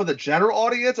going for the general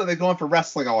audience, or are they going for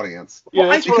wrestling audience? Yeah,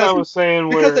 that's what I was saying.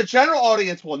 Because the general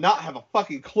audience will not have a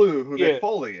fucking clue who Mick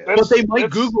Foley is. But they might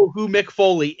Google who Mick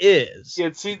Foley is. Yeah,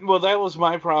 see, well, that was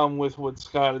my problem with what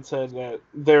Scott had said, that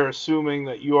they're assuming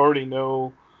that you already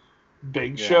know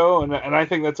Big Show, and I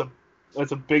think that's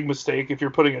a big mistake if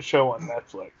you're putting a show on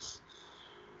Netflix.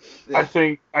 Yeah.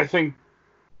 I think.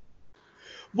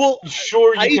 Well,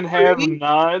 sure, you can have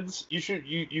nods. You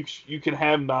can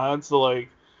have nods to like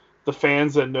the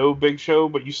fans that know Big Show,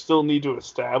 but you still need to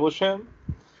establish him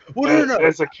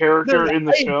as a character in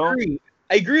the show.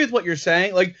 I agree with what you're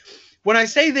saying. Like when I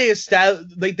say they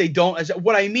don't.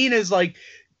 What I mean is like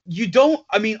you don't.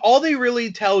 I mean, all they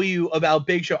really tell you about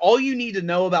Big Show, all you need to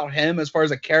know about him as far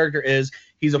as a character is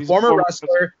he's a former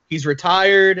wrestler. He's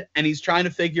retired and he's trying to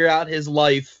figure out his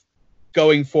life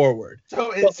going forward.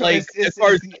 As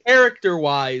far as character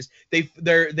wise, they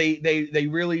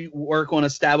really work on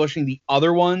establishing the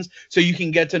other ones so you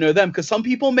can get to know them, because some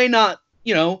people may not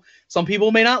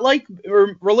like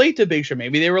or relate to Big Show.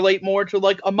 Maybe they relate more to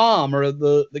like a mom or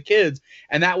the kids,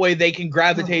 and that way they can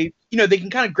gravitate. They can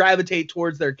kind of gravitate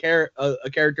towards their a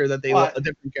character that they love, a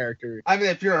different character. I mean,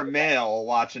 if you're a male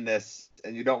watching this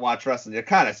and you don't watch wrestling, you're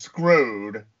kind of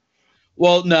screwed.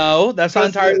 Well, no, that's not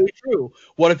entirely true.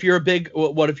 What if you're a big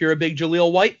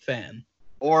Jaleel White fan?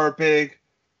 Or a big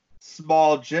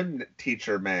small gym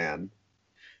teacher man?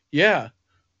 Yeah.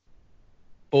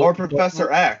 Or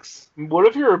Professor X. What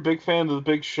if you're a big fan of the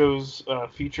Big Show's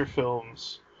feature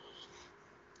films?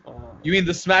 You mean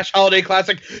the Smash Holiday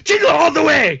Classic, Jingle All the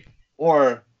Way?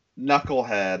 Or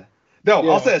Knucklehead. No,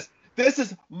 I'll say this. This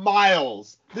is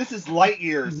miles. This is light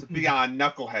years beyond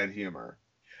Knucklehead humor.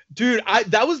 Dude,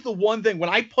 that was the one thing when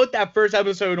I put that first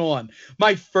episode on,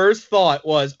 my first thought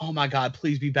was, "Oh my god,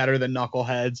 please be better than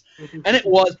Knuckleheads," and it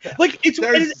was. Like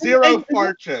there's zero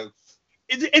fart jokes.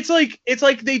 It's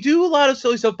like they do a lot of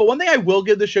silly stuff, but one thing I will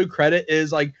give the show credit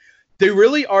is like they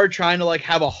really are trying to like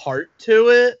have a heart to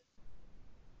it.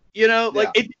 You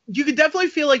could definitely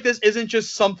feel like this isn't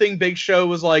just something Big Show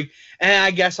was like,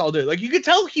 I guess I'll do it. Like you could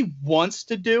tell he wants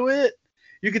to do it.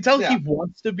 You can tell he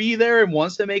wants to be there and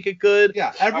wants to make it good.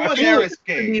 Yeah, everyone there is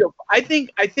game. I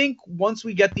think once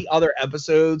we get the other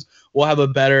episodes, we'll have a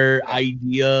better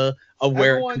idea of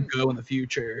where it could go in the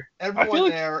future.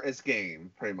 Everyone there is game,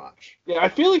 pretty much. Yeah, I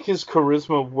feel like his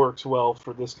charisma works well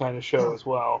for this kind of show as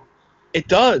well. It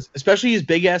does, especially his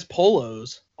big ass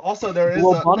polos. Also, there is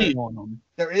money on them.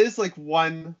 There is like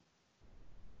one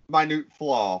minute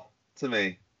flaw to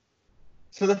me.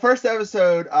 So the first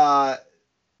episode,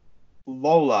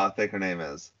 Lola, I think her name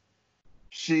is.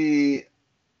 She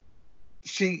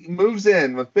moves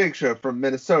in with Big Show from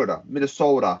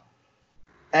Minnesota,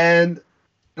 and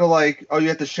they're like, "Oh, you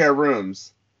have to share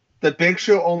rooms." The Big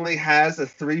Show only has a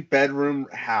 3-bedroom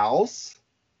house.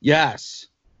 Yes.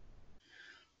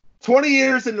 20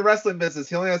 years in the wrestling business,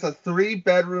 he only has a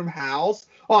 3-bedroom house.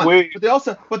 Wait. But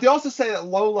they also say that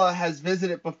Lola has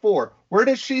visited before. Where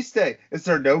does she stay? Is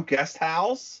there no guest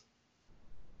house?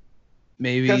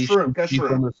 Maybe guest room.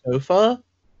 on the sofa.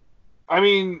 I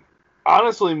mean,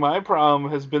 honestly, my problem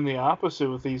has been the opposite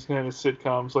with these kind of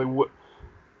sitcoms. Like,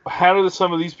 how do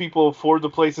some of these people afford the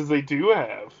places they do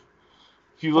have?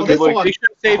 If you look at like He should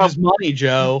have saved his money,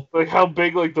 Joe. Like how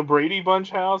big like the Brady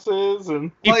Bunch house is,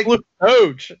 and He flew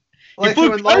coach. Like he flew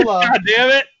when coach, Lola, God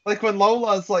damn it! like when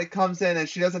Lola's like comes in and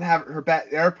she doesn't have her bag.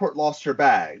 The airport lost her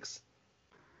bags.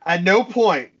 At no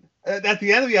point at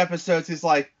the end of the episodes, he's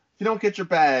like, "If you don't get your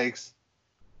bags,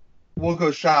 we'll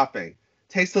go shopping."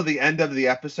 Takes till the end of the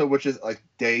episode, which is like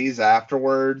days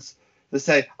afterwards, to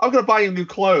say, "I'm gonna buy you new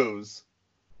clothes."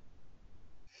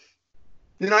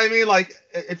 You know what I mean? Like,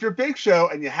 if you're Big Show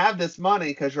and you have this money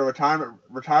because you're a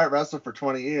retired wrestler for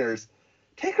 20 years,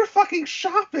 take her fucking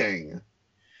shopping.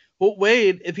 Well,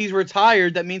 Wade, if he's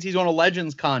retired, that means he's on a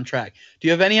Legends contract. Do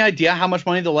you have any idea how much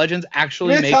money the Legends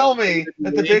actually make? Tell me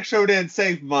that the Big Show didn't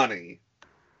save money.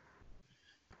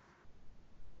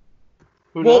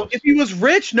 Well, if he was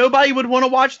rich, nobody would want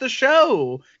to watch the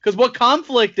show. Because what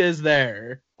conflict is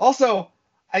there? Also,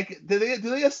 do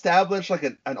they establish like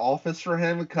an office for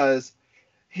him? Because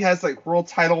he has like world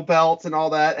title belts and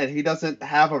all that, and he doesn't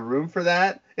have a room for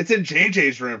that. It's in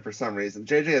JJ's room for some reason.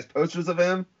 JJ has posters of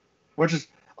him, which is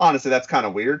honestly that's kind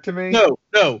of weird to me. No.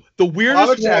 The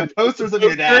weirdest one. Have posters of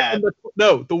your dad.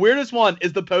 The weirdest one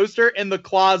is the poster in the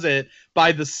closet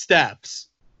by the steps.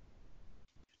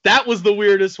 That was the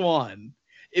weirdest one.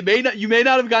 You may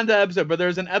not have gotten to that episode, but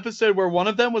there's an episode where one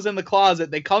of them was in the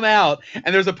closet. They come out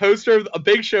and there's a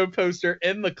Big Show poster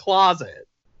in the closet.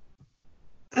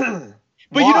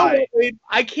 But you know what, Wade?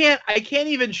 I can't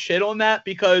even shit on that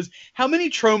because how many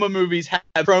Trauma movies have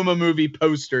Trauma movie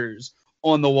posters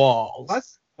on the walls?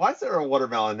 Why is there a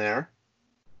watermelon there?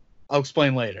 I'll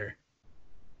explain later.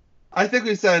 I think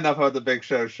we said enough about the Big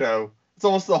Show show. It's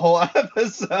almost the whole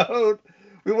episode.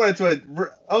 We went into it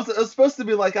was supposed to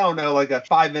be like, I don't know, like a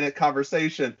 5-minute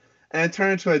conversation, and it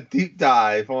turned into a deep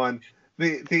dive on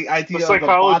the idea the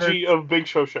psychology of Big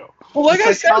Show. Well, like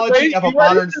I said, Wade, of a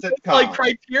modern sitcom. Like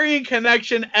Criterion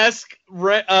Connection-esque,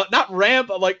 not ramp,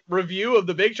 but like review of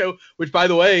the Big Show. Which, by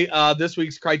the way, this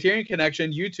week's Criterion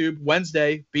Connection YouTube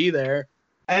Wednesday, be there.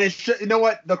 And you know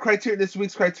what? This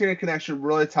week's Criterion Connection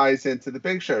really ties into the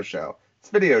Big Show show.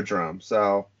 It's Videodrome,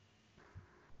 so.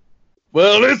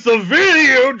 Well, it's a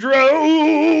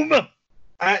Videodrome.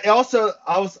 I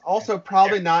was also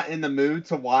probably not in the mood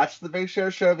to watch the Big Show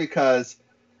show because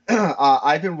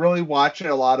I've been really watching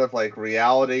a lot of like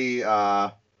reality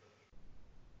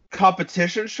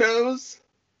competition shows.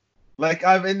 Like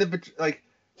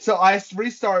so I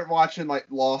restarted watching like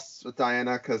Lost with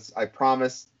Diana because I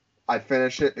promised I'd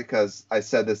finish it because I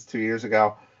said this 2 years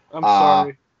ago. I'm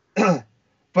sorry.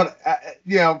 But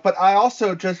but I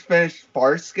also just finished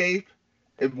Farscape.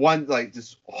 It won like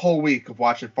this whole week of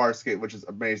watching Farscape, which is an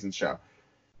amazing show.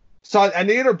 So I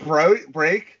needed a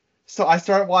break, so I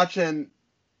started watching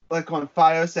like on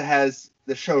Fios. It has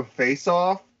the show Face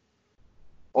Off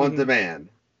on demand.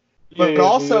 But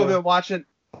also been watching.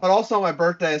 But also on my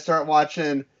birthday, I started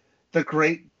watching the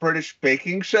Great British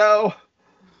Baking Show.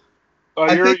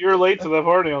 Oh, you're late to the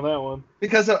party on that one.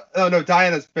 Because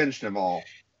Diana's binged them all.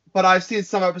 But I've seen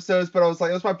some episodes. But I was like,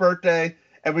 it was my birthday.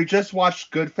 And we just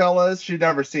watched Goodfellas. She'd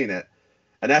never seen it.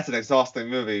 And that's an exhausting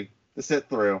movie to sit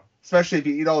through. Especially if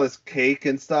you eat all this cake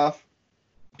and stuff.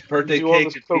 Birthday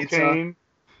cake and cocaine.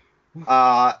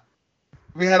 Pizza.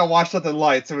 We had to watch something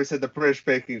light, so we said the British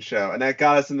Baking Show. And that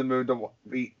got us in the mood to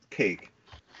eat cake.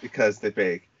 Because they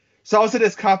bake. So I was in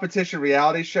this competition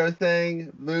reality show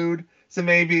thing mood. So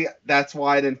maybe that's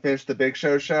why I didn't finish the Big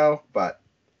Show. But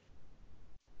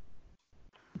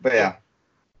yeah.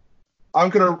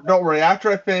 Don't worry,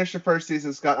 after I finish the first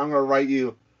season, Scott, I'm going to write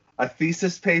you a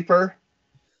thesis paper.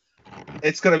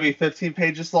 It's going to be 15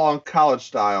 pages long, college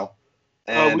style.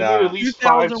 And we need at least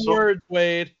 2,000 words,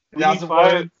 Wade.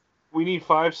 We need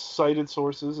 5 cited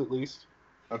sources at least.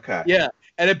 Okay. Yeah,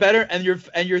 and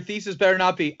your thesis better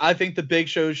not be, I think the Big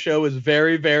Show is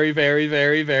very, very, very,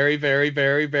 very, very, very,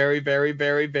 very, very, very,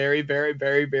 very, very, very,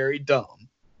 very, very dumb.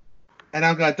 And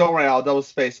don't worry, I'll double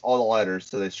space all the letters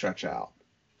so they stretch out.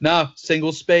 No,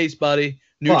 single space, buddy.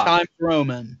 New Times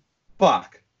Roman.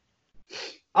 Fuck.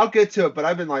 I'll get to it, but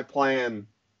I've been like playing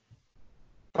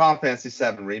Final Fantasy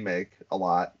VII Remake a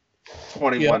lot.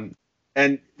 21. Yep.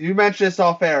 And you mentioned this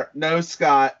off air. No,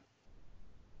 Scott.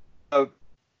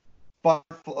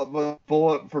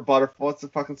 Bullet for Butterfly. What's the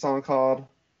fucking song called?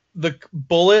 The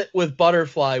Bullet with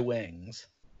Butterfly Wings.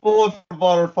 Bullet for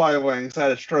Butterfly Wings. I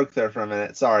had a stroke there for a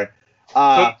minute. Sorry.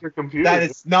 Your computer.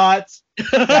 That's not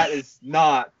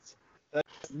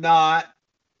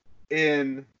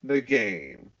in the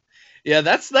game. Yeah,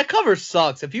 that cover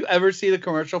sucks. If you ever see the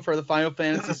commercial for the Final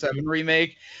Fantasy VII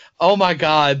remake, oh my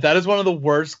god, that is one of the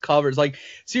worst covers. Like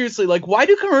seriously, like why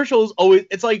do commercials always?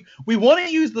 It's like we want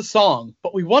to use the song,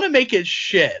 but we want to make it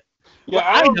shit. Yeah, But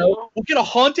I know. We'll get a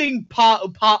haunting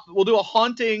pop. We'll do a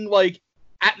haunting like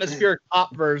atmospheric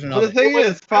pop version But of the thing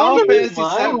is, Final Fantasy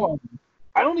VII.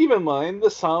 I don't even mind the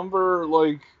somber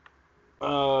like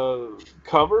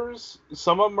covers.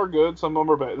 Some of them are good, some of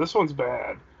them are bad. This one's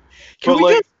bad. Can But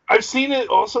we like I've seen it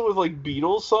also with like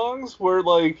Beatles songs where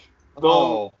like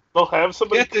they'll have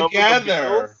somebody Get cover together. the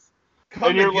Beatles, Come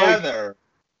and you're together.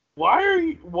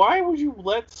 like, why would you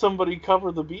let somebody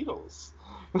cover the Beatles?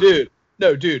 dude.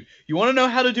 No, dude. You want to know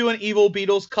how to do an evil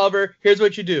Beatles cover? Here's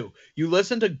what you do. You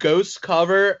listen to Ghost's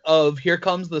cover of "Here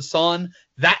Comes the Sun."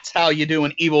 That's how you do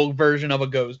an evil version of a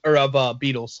Ghost or of a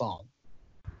Beatles song.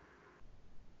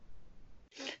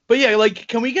 But yeah, like,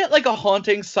 can we get like a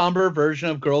haunting, somber version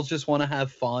of "Girls Just Want to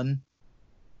Have Fun"?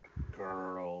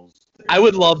 Girls. I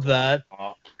would love that.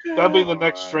 That'd be the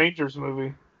next Strangers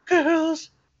movie. Girls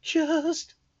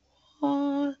just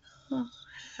want to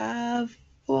have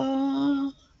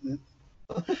fun.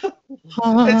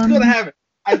 It's gonna happen.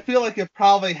 I feel like it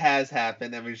probably has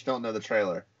happened, and we just don't know the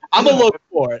trailer. I'm gonna look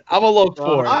for it.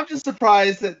 I'm just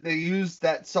surprised that they used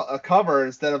that a cover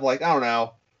instead of like I don't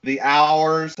know the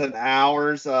hours and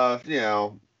hours of the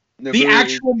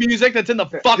actual music that's in the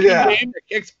fucking game that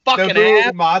kicks fucking Nobuo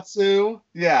ass. Uematsu.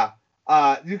 Yeah.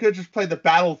 You could just play the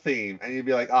battle theme, and you'd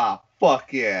be like,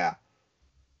 fuck yeah.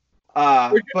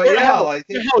 But yeah, like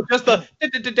just the.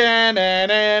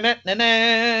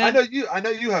 I know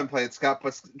you haven't played Scott,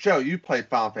 but Joe, you played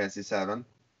Final Fantasy VII.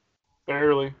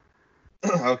 Barely.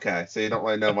 Okay, so you don't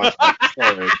really know much about the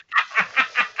story.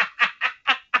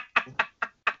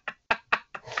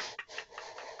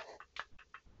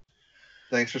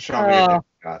 Thanks for showing me your dick,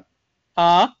 Scott.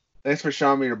 Huh? Thanks for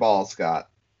showing me your balls, Scott.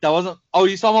 That wasn't. Oh,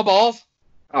 you saw my balls?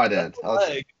 Oh, I didn't.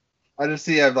 I just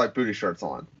see you have like booty shorts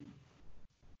on.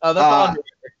 Oh, that's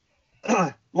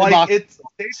like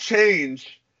they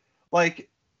change. Like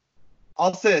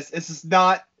I'll say this is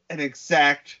not an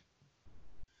exact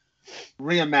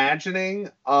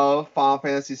reimagining of Final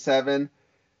Fantasy VII.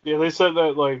 Yeah, they said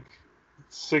that like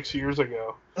 6 years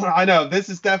ago. I know this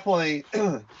is definitely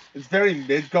it's very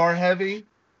Midgar heavy.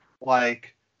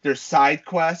 Like there's side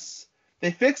quests.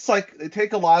 They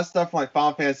take a lot of stuff from like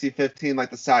Final Fantasy 15, like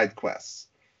the side quests.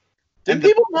 Did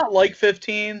people not like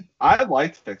 15? I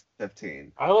liked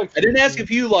 15. I liked 15. I didn't ask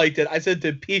if you liked it. I said,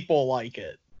 did people like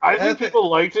it? I think people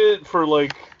liked it for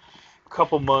like a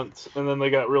couple months, and then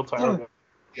they got real tired of it.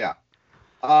 Yeah.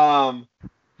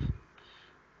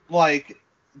 Like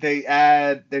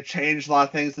they changed a lot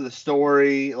of things to the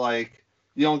story. Like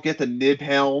you don't get the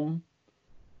Nibelheim,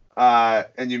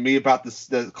 and you meet about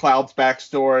the Cloud's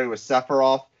backstory with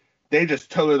Sephiroth. They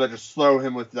just totally just throw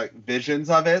him with like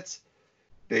visions of it.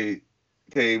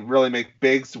 They really make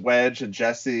Biggs, Wedge, and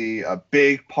Jesse a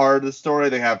big part of the story.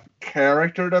 They have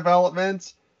character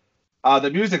development. The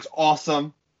music's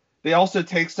awesome. They also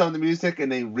take some of the music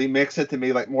and they remix it to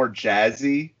make like more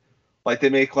jazzy. Like they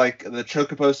make like the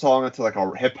Chocobo song into like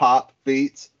a hip hop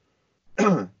beat.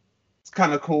 It's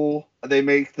kind of cool. They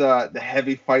make the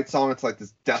heavy fight song. It's like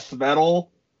this death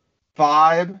metal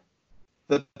vibe.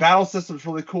 The battle system's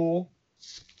really cool.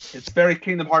 It's very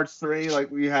Kingdom Hearts 3.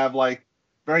 Like we have like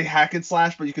very hack and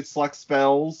slash, but you could select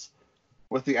spells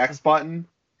with the X button.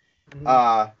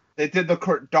 Mm-hmm. They did the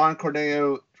Don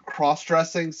Corneo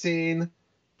cross-dressing scene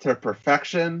to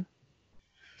perfection.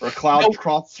 Or Cloud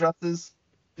cross-dresses.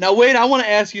 Now wait, I want to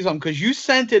ask you something because you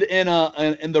sent it in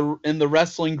the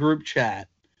wrestling group chat.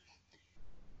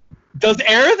 Does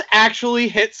Aerith actually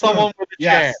hit someone with a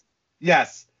chair?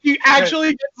 Yes. He actually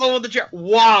hit someone with a chair.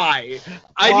 Why?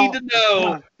 I need to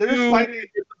know. They're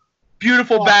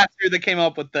beautiful bastard that came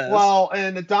up with this. Well,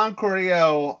 in the Don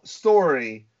Corneo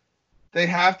story, they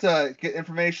have to get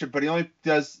information, but he only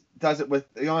does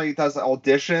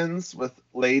auditions with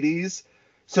ladies.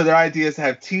 So their idea is to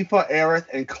have Tifa, Aerith,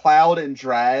 and Cloud and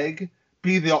Drag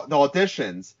be the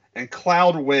auditions, and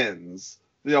Cloud wins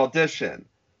the audition.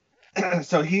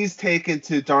 So he's taken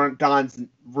to Don's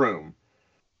room.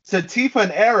 So Tifa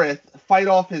and Aerith fight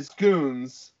off his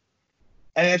goons,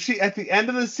 and at the end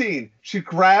of the scene, she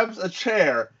grabs a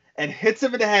chair and hits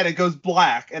him in the head and goes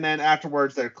black, and then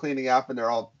afterwards they're cleaning up and they're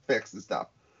all fixed and stuff.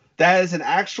 That is an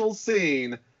actual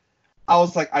scene. I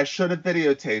was like, I should have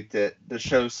videotaped it to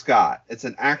show Scott. It's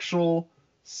an actual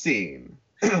scene.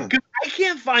 I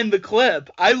can't find the clip.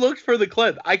 I looked for the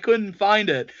clip. I couldn't find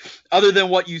it other than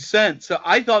what you sent. So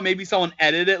I thought maybe someone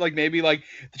edited it. Like maybe like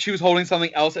she was holding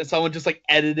something else and someone just like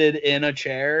edited in a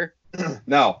chair.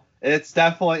 No, It's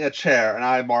definitely a chair, and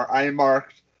I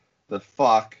marked the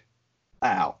fuck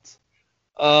out.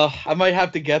 I might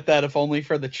have to get that if only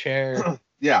for the chair.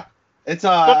 Yeah. It's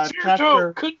a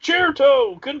chapter.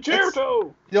 Concerto.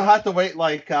 You'll have to wait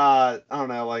like I don't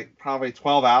know, like probably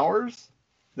 12 hours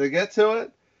to get to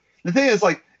it. The thing is,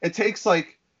 like, it takes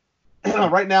like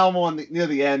right now I'm on near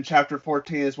the end. Chapter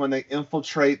 14 is when they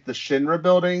infiltrate the Shinra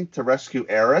building to rescue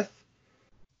Aerith.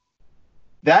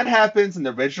 That happens in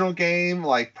the original game,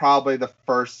 like probably the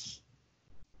first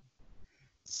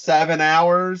 7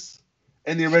 hours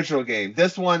in the original game.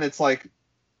 This one, it's like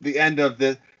the end of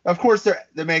the. Of course, they're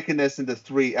making this into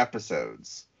 3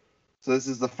 episodes. So this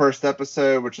is the first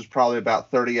episode, which is probably about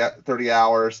 30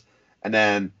 hours, and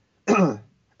then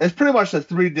it's pretty much a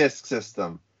 3-disc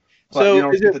system. But So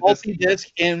is it multi-disc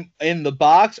in the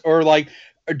box, or like,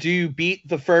 or do you beat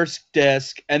the first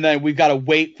disc and then we've got to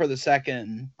wait for the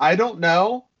second? I don't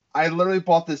know. I literally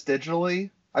bought this digitally.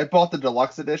 I bought the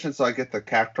deluxe edition, so I get the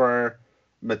Cactuar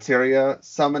Materia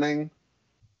summoning.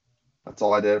 That's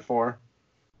all I did it for.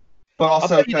 But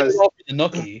also because the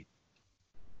Nookie.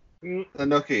 the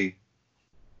Nookie.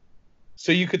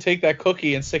 So you could take that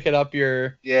cookie and stick it up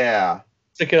your. Yeah.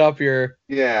 Stick it up your.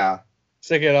 Yeah.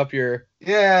 Stick it up your.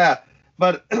 Yeah.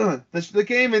 But the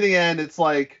game in the end, it's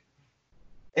like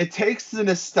it takes the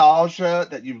nostalgia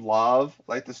that you love,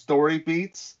 like the story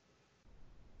beats,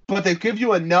 but they give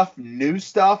you enough new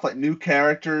stuff, like new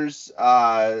characters,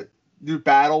 new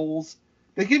battles.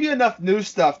 They give you enough new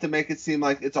stuff to make it seem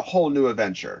like it's a whole new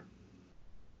adventure.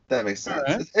 That makes sense.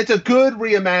 Right. It's a good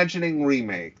reimagining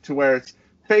remake to where it's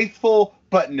faithful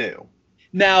but new.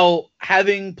 Now,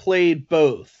 having played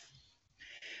both,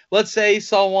 let's say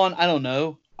someone, I don't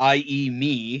know, i.e.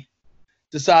 me,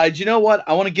 decides, you know what,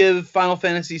 I want to give Final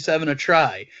Fantasy VII a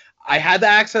try. I have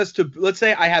access to, let's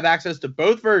say I have access to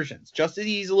both versions just as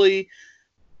easily,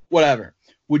 whatever.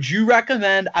 Would you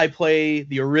recommend I play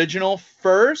the original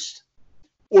first,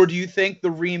 or do you think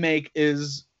the remake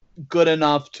is good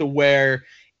enough to where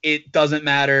it doesn't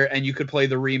matter and you could play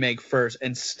the remake first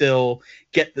and still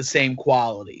get the same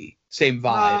quality, same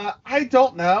vibe? I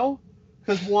don't know.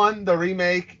 Because one, the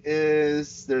remake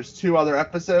is, there's 2 other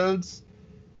episodes.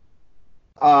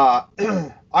 I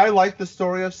like the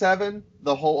story of 7,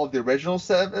 the whole of the original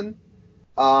 7.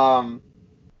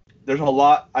 There's a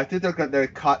lot. I think they're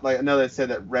cut. Like I know they said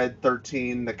that Red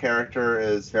 13, the character,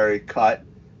 is very cut.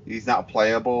 He's not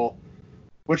playable,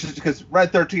 which is because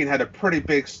Red 13 had a pretty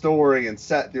big story and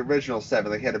set the original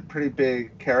 7. Like he had a pretty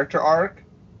big character arc,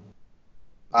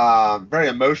 very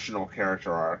emotional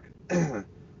character arc.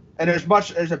 And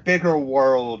there's a bigger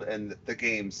world in the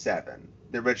game 7,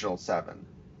 the original 7.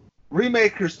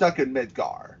 Remake, you're stuck in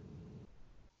Midgar.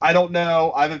 I don't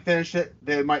know. I haven't finished it.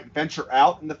 They might venture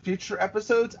out in the future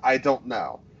episodes. I don't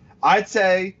know. I'd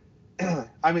say,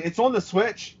 I mean, it's on the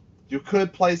Switch. You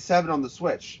could play 7 on the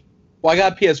Switch. Well, I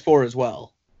got PS4 as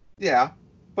well. Yeah,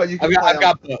 but you can I've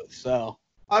got both, so.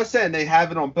 I was saying they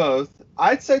have it on both.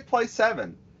 I'd say play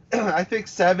 7. I think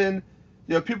 7,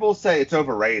 people say it's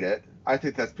overrated. I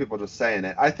think that's people just saying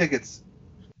it. I think it's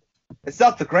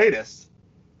not the greatest,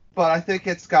 but I think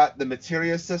it's got the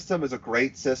materia system is a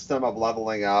great system of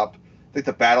leveling up. I think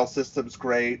the battle system's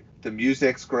great. The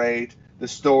music's great. The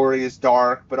story is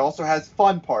dark, but also has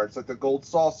fun parts like the Gold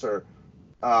Saucer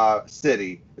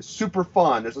city. It's super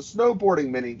fun. There's a snowboarding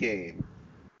mini game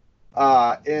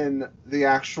in the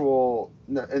actual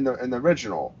in the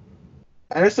original,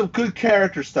 and there's some good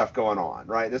character stuff going on.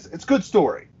 Right? It's good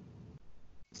story.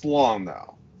 It's long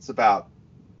though. It's about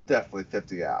definitely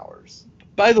 50 hours.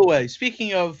 By the way,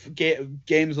 speaking of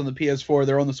games on the PS4,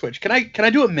 they're on the Switch. Can I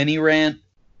do a mini rant?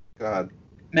 Go ahead.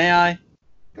 May I?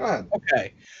 Go ahead.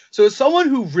 Okay. So as someone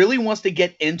who really wants to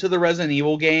get into the Resident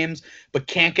Evil games but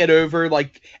can't get over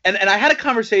and I had a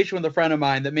conversation with a friend of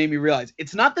mine that made me realize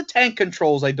it's not the tank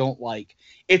controls I don't like.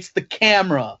 It's the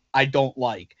camera I don't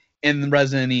like in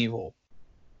Resident Evil.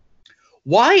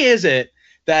 Why is it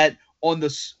that so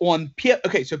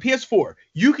PS4,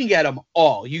 you can get them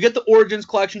all. You get the Origins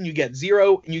collection, you get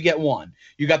 0, and you get 1.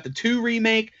 You got the 2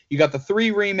 remake, you got the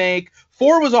 3 remake.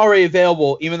 4 was already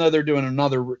available, even though they're doing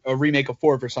a remake of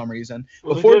 4 for some reason.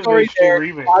 Well, But 4 is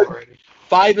already there. Already.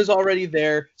 5 is already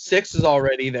there. 6 is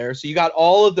already there. So you got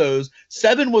all of those.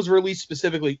 7 was released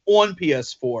specifically on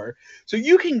PS4. So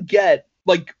you can get,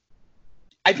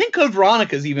 I think Code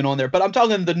Veronica is even on there, but I'm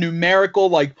talking the numerical,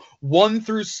 1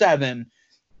 through 7.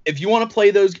 If you want to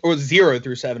play those, or 0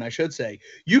 through 7, I should say,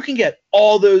 you can get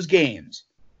all those games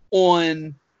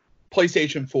on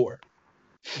PlayStation 4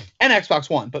 and Xbox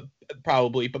One, but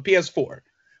PS4,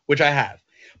 which I have.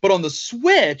 But on the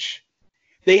Switch,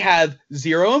 they have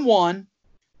 0 and 1,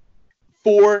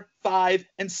 4, 5,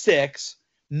 and 6.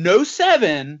 No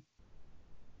 7.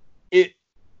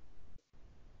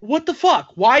 What the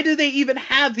fuck? Why do they even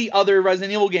have the other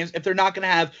Resident Evil games if they're not going to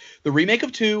have the remake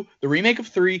of 2, the remake of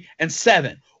 3, and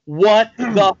 7? What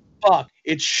the fuck?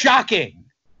 It's shocking.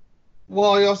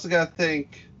 Well, you also got to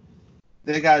think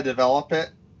they got to develop it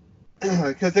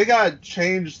because they got to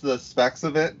change the specs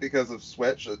of it because of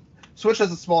Switch. Switch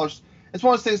has a smaller. It's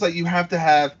one of those things like you have to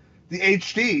have the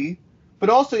HD, but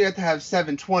also you have to have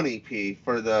 720p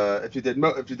for the if you did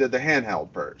the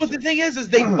handheld version. But the thing is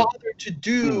they bothered to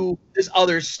do this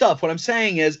other stuff. What I'm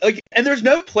saying is, like, and there's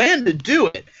no plan to do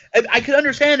it. I could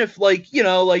understand if, like, you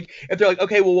know, like if they're like,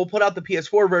 okay, well, we'll put out the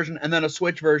PS4 version and then a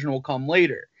Switch version will come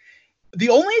later. The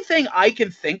only thing I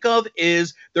can think of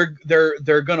is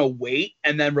they're gonna wait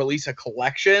and then release a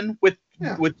collection with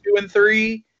 2 and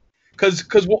 3, because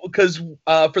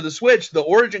for the Switch, the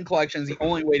Origin Collection is the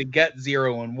only way to get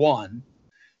 0 and 1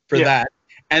 for that,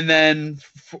 and then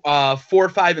 4,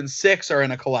 5, and 6 are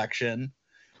in a collection.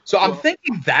 So I'm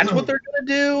thinking that's what they're gonna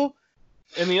do.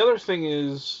 And the other thing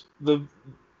is But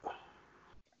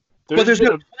there's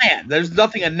no plan. There's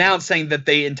nothing announced saying that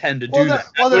they intend to do that.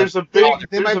 Well, they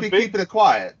might be keeping it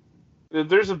quiet.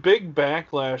 There's a big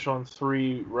backlash on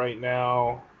 3 right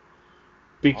now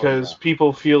because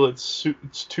people feel it's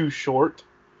too short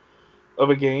of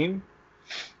a game.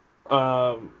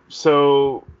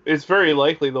 So it's very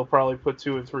likely they'll probably put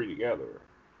 2 and 3 together.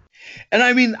 And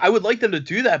I mean, I would like them to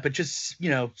do that, but just, you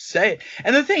know, say it.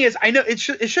 And the thing is, I know it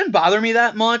shouldn't bother me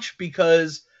that much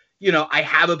because, you know, I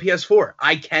have a PS4.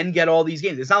 I can get all these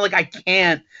games. It's not like I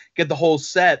can't get the whole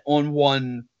set on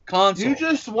one console. You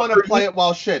just want to play it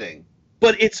while shitting.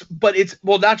 But it's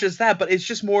well, not just that, but it's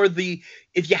just more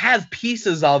if you have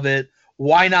pieces of it,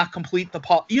 why not complete the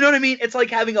puzzle? You know what I mean? It's like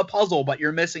having a puzzle, but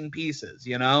you're missing pieces,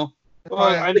 you know?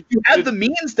 Well, if you have the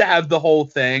means to have the whole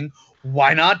thing,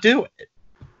 why not do it?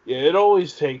 Yeah, it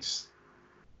always takes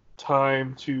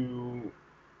time to,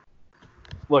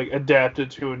 like, adapt it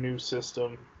to a new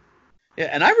system. Yeah,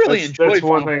 and I really enjoyed. That's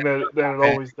one thing that it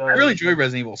always does. I really enjoyed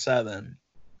Resident Evil 7.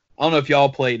 I don't know if y'all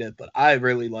played it, but I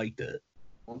really liked it.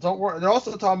 Well, don't worry. They're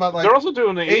also talking about they're also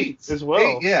doing the 8 as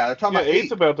well. 8, yeah, they're talking about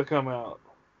 8's about to come out.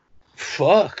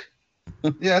 Fuck.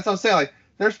 Yeah, that's what I'm saying. Like,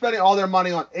 they're spending all their money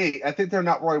on 8. I think they're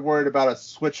not really worried about a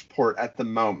Switch port at the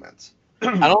moment.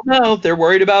 I don't know. They're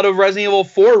worried about a Resident Evil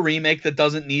 4 remake that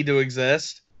doesn't need to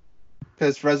exist.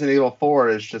 Because Resident Evil 4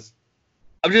 is just.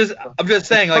 I'm just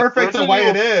saying, like, perfect the way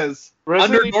it is.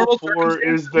 Resident Evil 4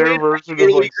 is their version of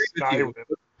like Skyrim.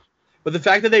 But the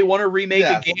fact that they want to remake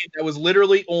a game that was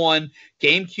literally on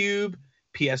GameCube,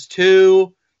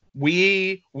 PS2,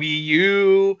 Wii, Wii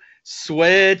U,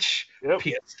 Switch,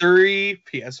 PS3,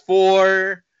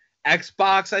 PS4,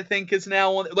 Xbox, I think is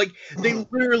now on. Like, they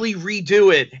literally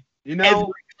redo it. You know, every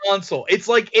console. It's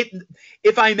like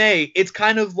if I may, it's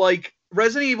kind of like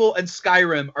Resident Evil and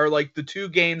Skyrim are like the 2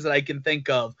 games that I can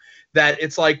think of that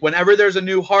it's like whenever there's a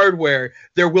new hardware,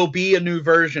 there will be a new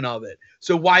version of it.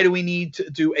 So why do we need to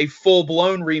do a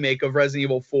full-blown remake of Resident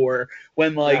Evil 4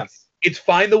 when, like, it's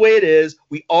fine the way it is?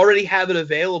 We already have it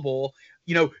available.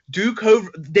 You know,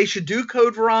 they should do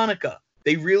Code Veronica.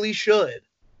 They really should.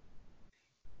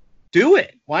 Do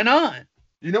it. Why not?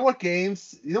 You know what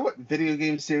video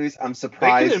game series I'm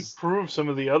surprised. They could improve some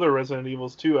of the other Resident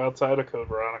Evils too outside of Code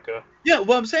Veronica. Yeah,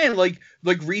 well, I'm saying like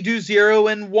redo 0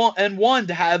 and 1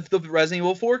 to have the Resident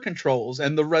Evil 4 controls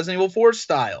and the Resident Evil 4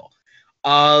 style.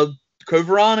 Code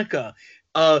Veronica.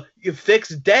 You fix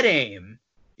Dead Aim.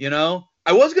 You know,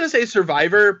 I was gonna say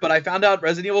Survivor, but I found out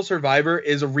Resident Evil Survivor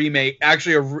is a remake,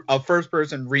 actually a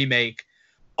first-person remake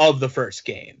of the first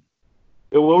game.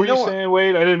 What were you saying,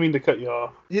 Wade? I didn't mean to cut you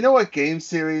off. You know what game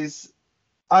series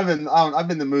I've been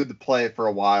in the mood to play it for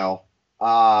a while.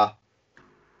 And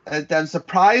I'm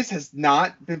surprised has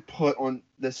not been put on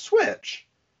the Switch.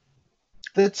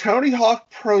 The Tony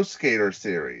Hawk Pro Skater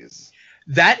series.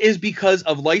 That is because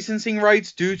of licensing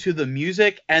rights due to the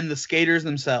music and the skaters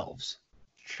themselves.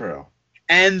 True.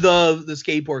 And the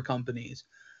skateboard companies.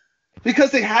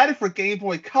 Because they had it for Game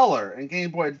Boy Color and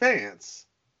Game Boy Advance.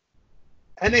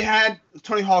 And they had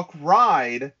Tony Hawk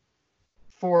Ride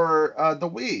for the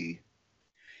Wii.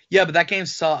 Yeah, but that game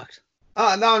sucked. No,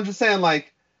 I'm just saying,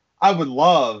 like, I would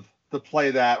love to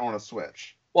play that on a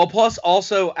Switch. Well, plus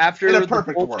also after In a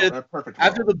perfect world.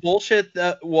 After the bullshit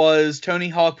that was Tony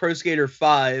Hawk Pro Skater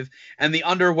 5 and the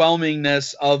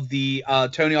underwhelmingness of the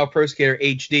Tony Hawk Pro Skater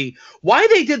HD, why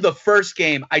they did the first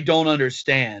game, I don't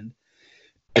understand.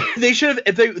 They should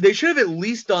have at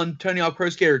least done Tony Hawk Pro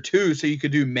Skater 2 so you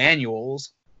could do manuals.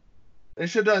 They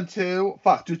should have done 2.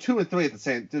 Fuck, do 2 and 3 at the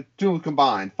same. Do 2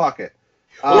 combined. Fuck it.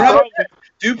 Or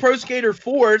Do Pro Skater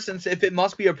 4, since if it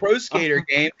must be a Pro Skater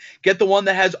game, get the one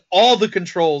that has all the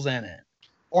controls in it.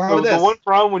 Or how So about the one this?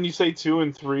 problem when you say 2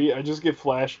 and 3, I just get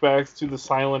flashbacks to the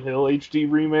Silent Hill HD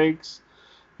remakes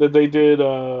that they did.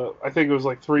 I think it was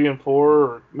like 3 and 4,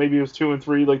 or maybe it was 2 and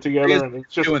 3 like together, and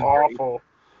it's just 2 and 3. awful.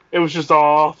 It was just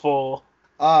awful.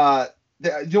 You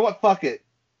know what? Fuck it.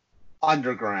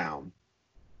 Underground.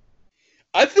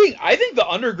 I think the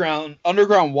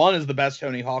Underground 1 is the best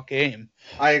Tony Hawk game.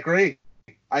 I agree.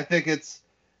 I think it's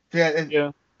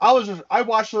Yeah. I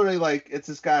watched literally like it's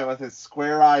this guy with his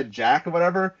square-eyed Jack or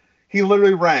whatever. He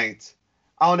literally ranked.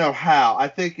 I don't know how. I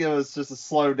think it was just a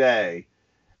slow day,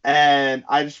 and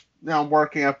I'm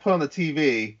working. I put on the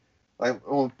TV, like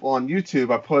on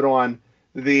YouTube. I put on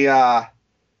the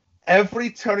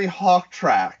every Tony Hawk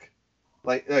track,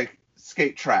 like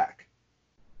skate track,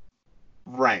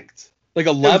 ranked. Like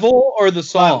a level or the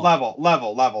song?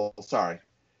 Level. Sorry,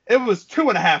 it was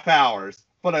 2.5 hours,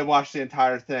 but I watched the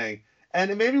entire thing,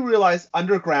 and it made me realize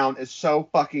Underground is so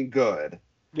fucking good.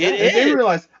 It It made me is.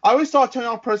 realize I always thought Tony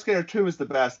Hawk Pro Skater 2 was the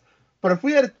best, but if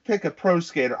we had to pick a Pro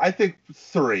Skater, I think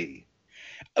 3.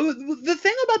 The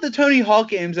thing about the Tony Hawk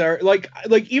games are like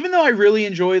even though I really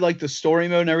enjoy like the story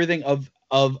mode and everything of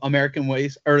American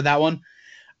Waste or that one,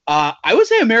 I would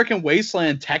say American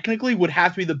Wasteland technically would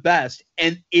have to be the best,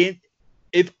 and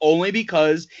if only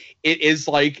because it is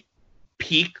like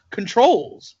peak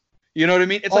controls. You know what I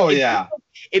mean? It's like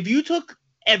if you took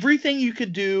everything you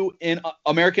could do in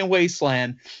American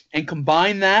Wasteland and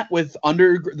combine that with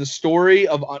the story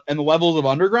of and the levels of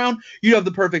Underground, you'd have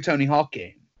the perfect Tony Hawk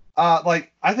game. I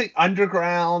think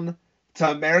Underground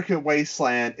to American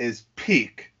Wasteland is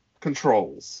peak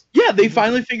controls. Yeah, they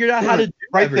finally figured out how to do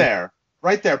everything.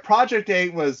 Right there. Project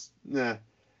 8 was.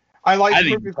 I like I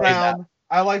didn't Proving play that. Ground.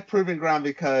 I like Proving Ground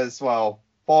because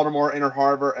Baltimore, Inner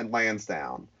Harbor, and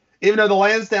Lansdowne. Even though the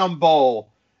Lansdowne Bowl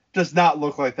does not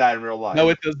look like that in real life. No,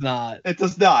 it does not. It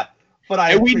does not. But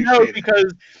And we know appreciate it.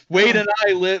 because Wade and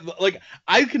I live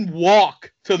I can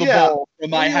walk to the bowl from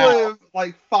my we house. live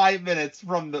like 5 minutes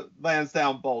from the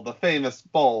Lansdowne Bowl, the famous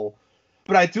bowl.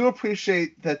 But I do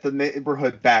appreciate that the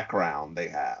neighborhood background they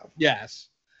have. Yes.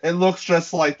 It looks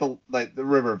just like the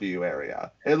Riverview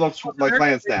area. It looks like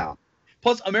Lansdowne.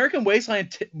 Plus, American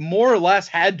Wasteland more or less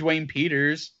had Dwayne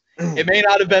Peters. It may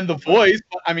not have been the voice,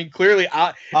 but I mean, clearly,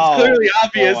 it's clearly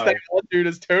obvious boy. that one dude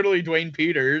is totally Dwayne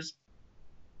Peters.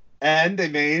 And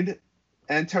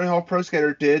Tony Hawk Pro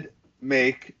Skater did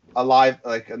make not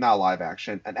a live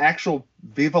action, an actual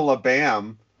Viva La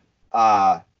Bam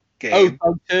game.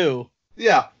 Oh, too.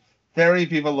 Yeah, very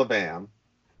Viva La Bam.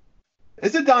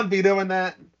 Is it Don Vito in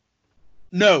that?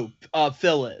 No,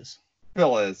 Phil is.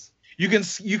 Phil is. You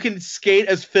can skate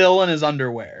as Phil in his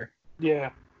underwear. Yeah.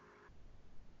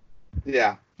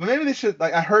 Yeah, but maybe they should.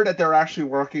 I heard that they're actually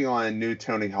working on a new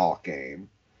Tony Hawk game,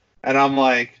 and I'm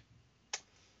like,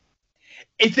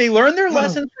 if they learn their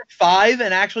lessons from 5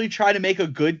 and actually try to make a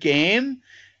good game,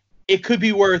 it could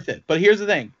be worth it. But here's the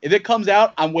thing: if it comes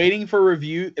out, I'm waiting for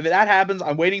review. If that happens,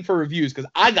 I'm waiting for reviews because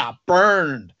I got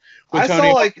burned. I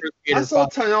saw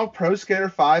Tony Hawk Pro Skater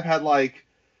 5 had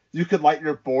you could light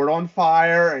your board on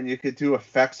fire and you could do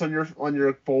effects on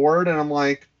your board, and I'm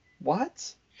like,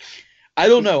 what? I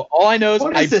don't know. All I know is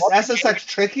What is this SSX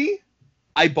Tricky?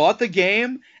 I bought the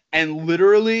game and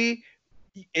literally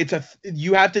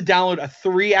you have to download a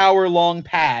 3-hour long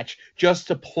patch just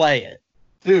to play it.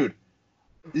 Dude,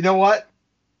 you know what?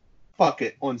 Fuck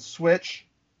it. On Switch,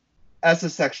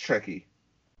 SSX Tricky.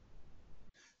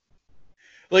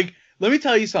 Like, let me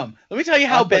tell you something. Let me tell you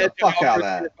how I'll bad fuck Tony Hawk out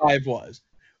Pro Skater 5 was.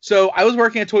 So I was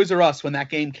working at Toys R Us when that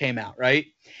game came out, right?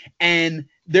 And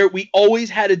we always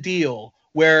had a deal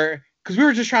where, because we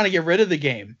were just trying to get rid of the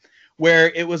game,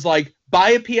 where it was like,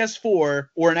 buy a PS4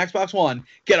 or an Xbox One,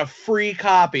 get a free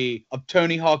copy of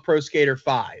Tony Hawk Pro Skater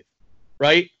 5,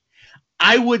 right?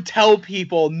 I would tell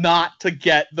people not to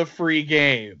get the free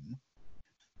game.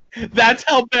 That's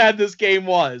how bad this game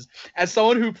was. As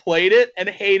someone who played it and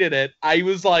hated it, I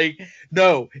was like,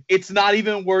 no, it's not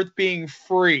even worth being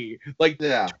free. Like,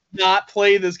 Yeah. do not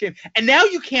play this game. And now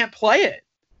you can't play it.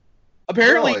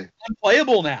 Apparently, Really? it's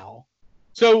unplayable now.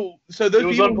 So those It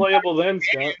was people unplayable then,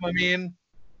 Scott. I mean,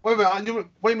 Wait a minute.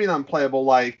 What do you mean unplayable?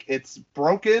 Like it's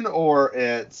broken or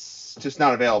it's just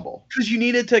not available? because you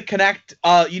needed to connect,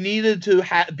 you needed to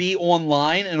be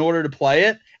online in order to play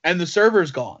it, and the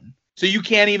server's gone. So you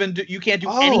can't even do anything.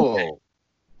 Oh.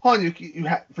 Hold on, you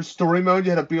had for story mode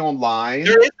you had to be online.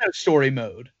 There is no story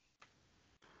mode.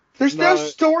 There's no No.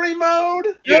 story mode?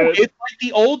 Yeah, No, it's like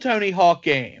the old Tony Hawk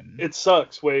game. It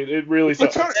sucks, Wade. It really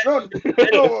But sucks. no,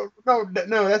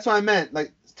 that's what I meant.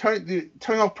 Like Tony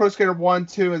Hawk Pro Skater 1,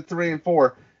 2, and 3 and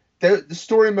 4. the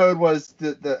story mode was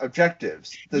the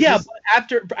objectives. But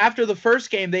after the first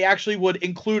game, they actually would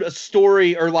include a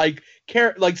story or like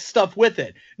stuff with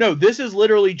it. No, this is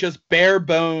literally just bare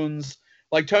bones,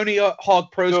 like Tony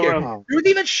Hawk Pro Skater. There was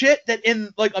even shit that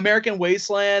in like American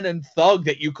Wasteland and Thug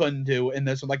that you couldn't do in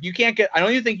this one. Like you can't get. I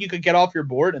don't even think you could get off your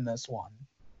board in this one.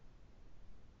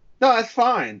 No, that's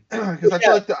fine because I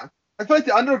feel like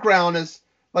the Underground is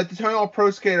like the Tony Hawk Pro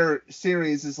Skater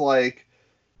series is like.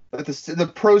 But the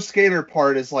Pro Skater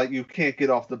part is like you can't get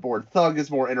off the board. Thug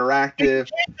is more interactive.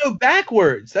 You can't go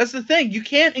backwards. That's the thing. You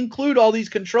can't include all these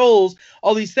controls,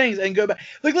 all these things, and go back.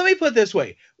 Like, let me put it this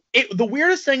way. The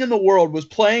weirdest thing in the world was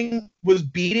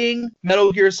beating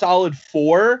Metal Gear Solid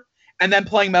 4 and then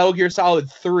playing Metal Gear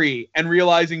Solid 3 and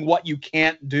realizing what you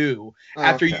can't do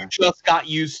after you just got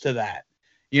used to that.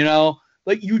 You know?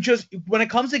 Like, when it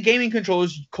comes to gaming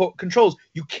controls,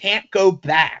 you can't go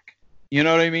back. You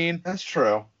know what I mean? That's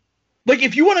true. Like,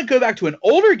 if you want to go back to an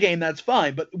older game, that's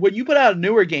fine. But when you put out a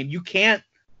newer game, you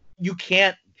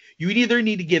either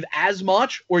need to give as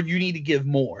much or you need to give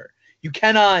more. You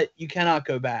cannot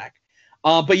go back.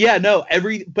 But yeah, no,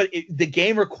 the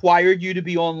game required you to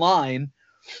be online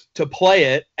to play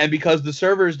it. And because the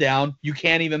server's down, you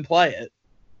can't even play it.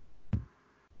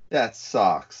 That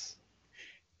sucks.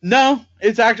 No,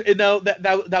 it's actually, no,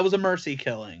 that was a mercy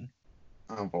killing.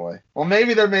 Oh boy. Well,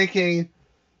 maybe they're making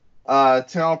Tony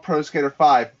Hawk Pro Skater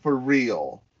 5 for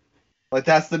real. Like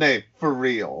that's the name, for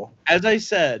real. As I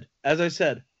said,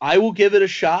 I will give it a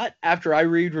shot after I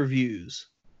read reviews.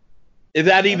 If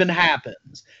that even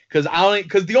happens. Because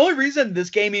the only reason this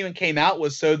game even came out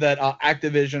was so that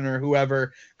Activision or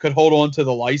whoever could hold on to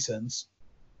the license.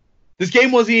 This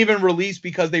game wasn't even released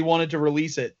because they wanted to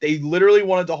release it. They literally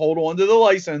wanted to hold on to the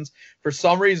license. For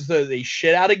some reason, so they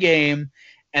shit out a game.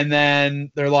 And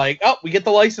then they're like, oh, we get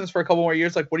the license for a couple more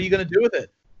years. Like, what are you going to do with it?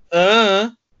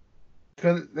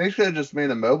 They should have just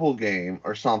made a mobile game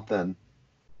or something.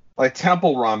 Like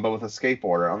Temple Run, but with a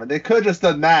skateboarder. I mean, they could have just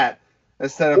done that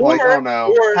instead of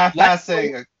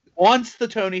half-assing. Wants the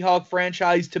Tony Hawk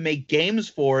franchise to make games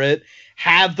for it,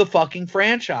 have the fucking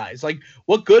franchise. Like,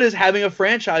 what good is having a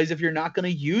franchise if you're not going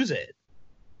to use it?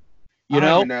 I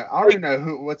don't even know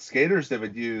what skaters they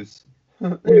would use.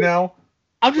 You know?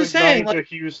 I'm just saying, like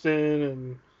Houston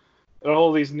and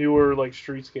all these newer like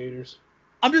street skaters.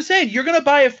 I'm just saying, you're gonna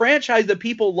buy a franchise that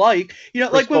people like. You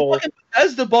know, like when fucking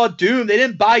Bethesda bought Doom, they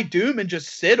didn't buy Doom and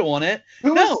just sit on it.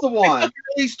 Who was the one? They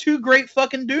released 2 great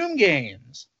fucking Doom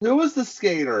games. Who was the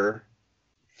skater?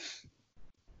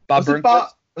 Bob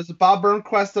Burnquist? Was it Bob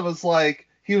Burnquist that was like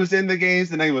he was in the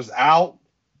games and then he was out?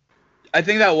 I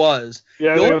think that was.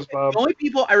 Yeah, it was Bob. The only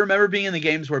people I remember being in the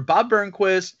games were Bob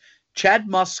Burnquist, Chad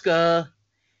Muska.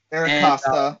 Eric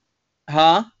Costa.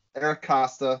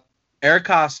 Eric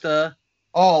Costa.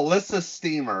 Oh, Alyssa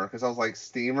Steamer, because I was like,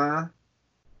 Steamer?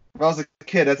 When I was a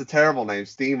kid, that's a terrible name,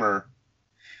 Steamer.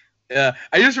 Yeah,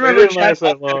 I just remember Chad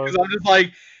Muska because I'm just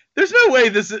like, there's no way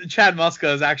Chad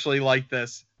Muska is actually like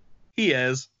this. He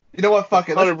is. You know what? Fuck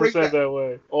it. 100% that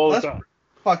way. All the time.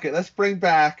 Fuck it. Let's bring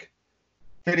back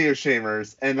Video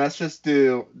Shamers, and let's just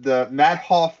do the Matt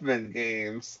Hoffman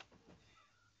games.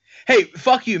 Hey,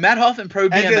 fuck you. Matt Hoffman Pro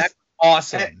BMX,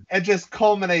 awesome. And just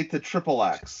culminate to Triple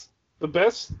X. The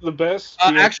best.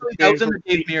 Actually, that was in the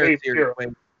Dave Mirra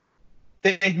series.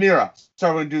 Dave Mirra. So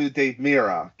we're going to do the Dave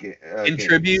Mirra in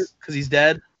tribute, because he's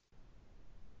dead?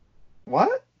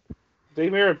 What?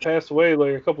 Dave Mirra passed away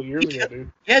like a couple years ago,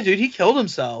 dude. Yeah, dude, he killed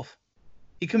himself.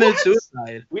 He committed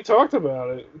suicide. We talked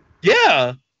about it.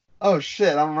 Yeah. Oh,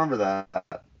 shit. I don't remember that.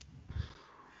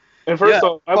 And first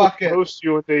off, I will post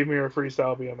you with Dave Mirra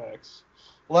Freestyle BMX.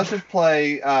 Let's just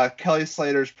play Kelly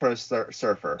Slater's Pro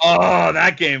Surfer. Oh,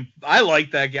 that game! I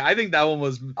like that game. I think that one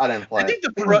was. I didn't play. I think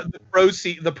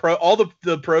all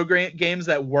the pro games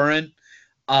that weren't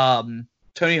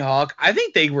Tony Hawk. I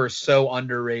think they were so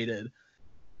underrated.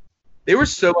 They were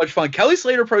so much fun. Kelly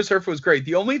Slater Pro Surfer was great.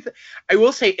 The only I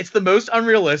will say it's the most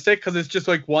unrealistic because it's just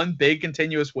like one big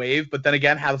continuous wave. But then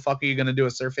again, how the fuck are you gonna do a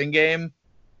surfing game?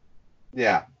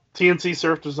 Yeah. TNC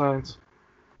Surf Designs.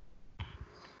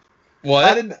 What?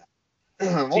 I didn't.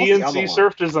 TNC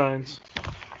Surf Designs.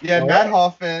 Yeah, Matt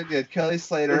Hoffman. Yeah, Kelly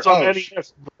Slater. It's on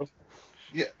NES, bro.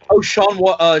 Yeah. Oh, Sean.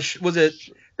 Was it?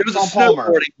 There was Sean a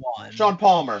snowboarding one. Sean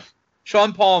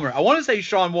Palmer. I want to say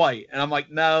Sean White, and I'm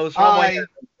like, no, Sean White.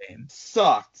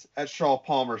 Sucked at Sean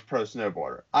Palmer's Pro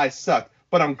Snowboarder. I sucked,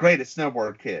 but I'm great at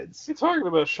snowboard kids. You're talking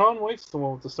about Sean White's the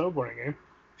one with the snowboarding game.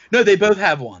 No, they both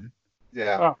have one.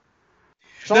 Yeah. Oh.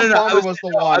 Sean Palmer was the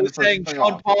one. I was saying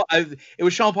Sean Palmer. It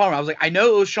was Sean Palmer. I was like, I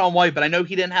know it was Sean White, but I know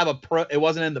he didn't have a pro. It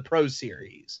wasn't in the Pro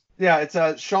series. Yeah, it's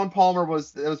Sean Palmer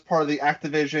was part of the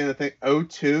Activision, I think,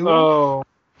 O2, Oh,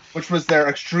 which was their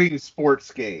extreme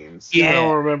sports games. Yeah. I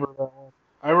don't remember that one.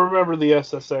 I remember the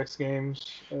SSX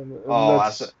games, and Oh,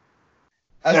 that's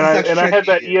SSX and I had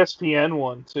that Tricky. ESPN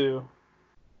one too.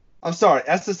 I'm sorry,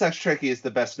 SSX Tricky is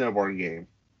the best snowboarding game.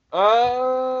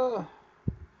 I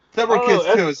don't Snowboard Kids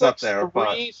know. 2 is up SSX there,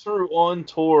 but 3 through On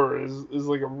Tour is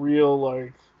like a real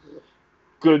like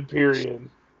good period,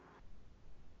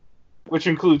 which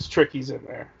includes Tricky's in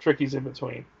there. Tricky's in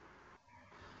between.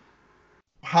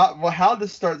 how to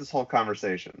start this whole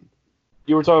conversation?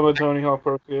 You were talking about Tony Hawk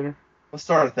Pro Skater. Let's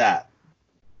start with that.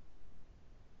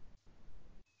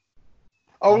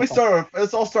 Oh,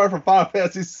 let's all start from Final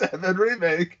Fantasy VII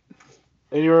Remake.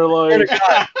 And you were like,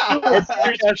 Our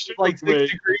podcast is like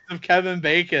 6 degrees of Kevin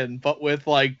Bacon, but with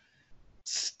like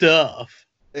stuff.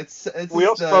 It's we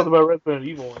also talked about Resident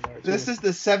Evil in there too. This is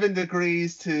the 7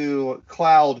 degrees to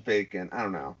Cloud Bacon. I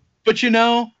don't know. But you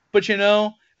know,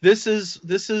 this is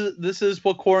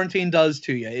what quarantine does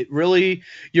to you.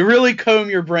 You really comb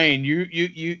your brain.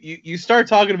 You start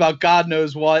talking about God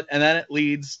knows what, and then it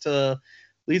leads to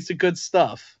good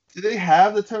stuff. Do they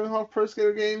have the Tony Hawk Pro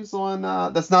Skater games on?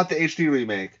 That's not the HD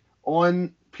remake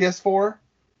on PS4,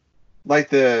 like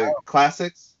the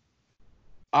classics.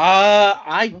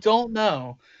 I don't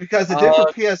know Because it did for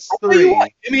I'll tell you PS3.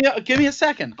 what, give me a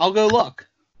second. I'll go look.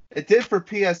 It did for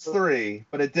PS3,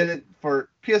 but it didn't for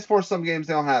PS4. Some games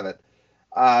they don't have it.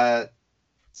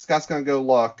 Scott's gonna go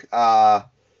look.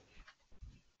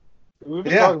 We've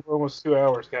been talking for almost 2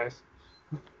 hours, guys.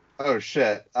 Oh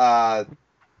shit. Yeah,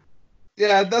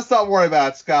 let's not worry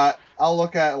about it, Scott. I'll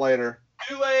look at it later.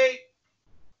 Too late.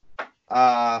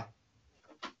 But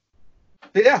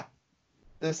yeah,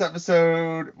 this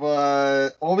episode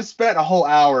was. Well, we spent a whole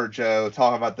hour, Joe,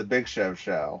 talking about the Big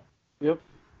Show. Yep.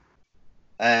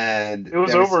 And it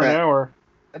was over an hour.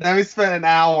 And then we spent an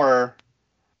hour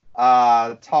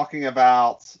talking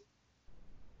about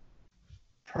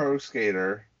Pro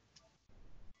Skater.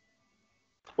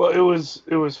 Well, it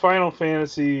was Final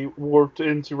Fantasy warped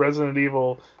into Resident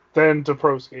Evil, then to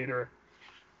Pro Skater.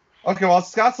 Okay, while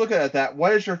Scott's looking at that,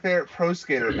 what is your favorite Pro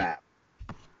Skater map?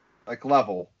 Like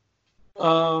level?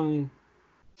 What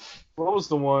was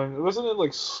the one? Wasn't it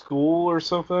like school or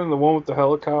something? The one with the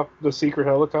helicopter, the secret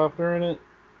helicopter in it?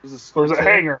 Was it school? Or was it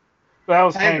Hangar? That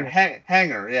was Hangar.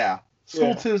 Hangar, yeah.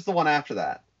 School 2 is the one after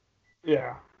that.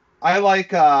 Yeah. I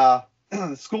like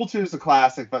School 2 is a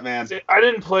classic, but man, I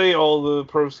didn't play all the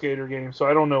Pro Skater games, so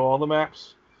I don't know all the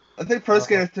maps. I think Pro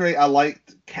Skater 3, I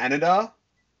liked Canada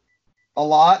a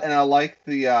lot, and I liked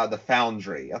the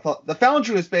Foundry. I thought the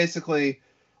Foundry was basically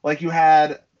like you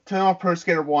had Tony Hawk Pro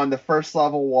Skater 1, the first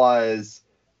level was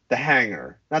the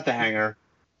hangar. Not the hangar,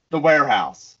 the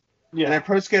warehouse. Yeah. And then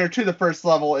Pro Skater 2, the first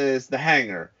level is the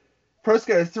hangar. Pro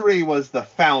Skater 3 was the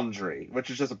Foundry, which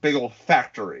is just a big old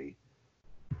factory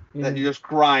that you just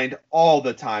grind all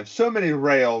the time. So many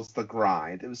rails to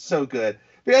grind. It was so good.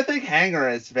 But I think Hangar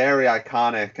is very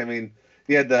iconic. I mean,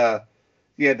 you had the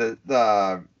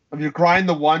if you grind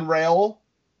the one rail,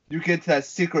 you get to that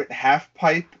secret half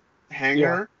pipe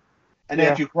hangar. Yeah. And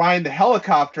then if you grind the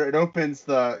helicopter, it opens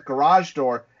the garage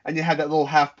door and you have that little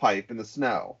half pipe in the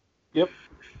snow. Yep.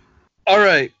 All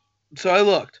right. So I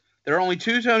looked. There are only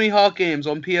 2 Tony Hawk games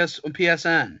on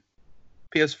PSN,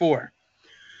 PS4.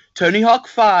 Tony Hawk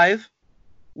 5,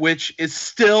 which is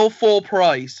still full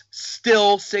price,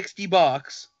 still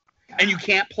 $60, and you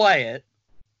can't play it.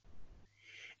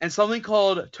 And something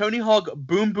called Tony Hawk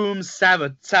Boom Boom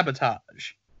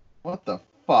Sabotage. What the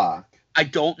fuck? I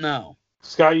don't know.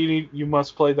 Scott, you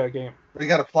must play that game. We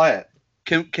gotta play it.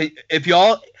 If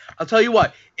y'all, I'll tell you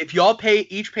what. If y'all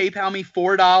each PayPal me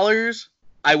 $4,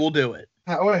 I will do it.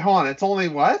 Wait, hold on. It's only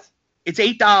what? It's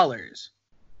 $8.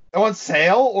 On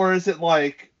sale, or is it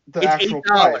like the It's actual $8.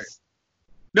 price?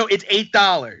 No, it's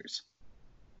 $8.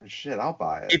 Shit, I'll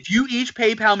buy it. If you each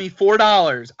PayPal me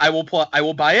 $4, I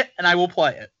will buy it and I will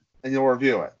play it. And you'll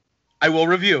review it. I will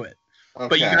review it. Okay.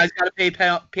 But you guys gotta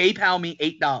PayPal me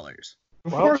 $8.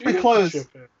 Before we close,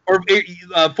 Or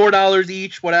 $4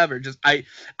 each, whatever. Just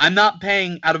I'm not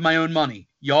paying out of my own money.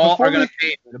 Y'all are gonna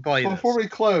pay me to play this. Before we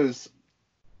close,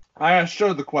 I asked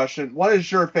Joe the question: what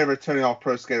is your favorite Tony Hawk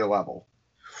Pro Skater level?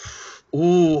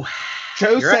 Ooh.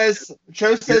 Joe says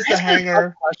the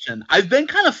hangar. Question. I've been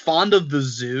kind of fond of the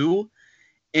zoo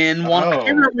in one. I can't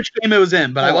remember which game it was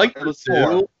in, but I like the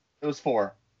zoo. It was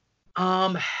 4.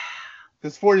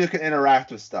 Because 4 you can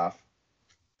interact with stuff.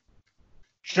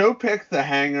 Joe picked the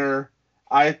hangar.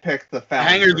 I picked the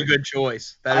Foundry. Hangar's a good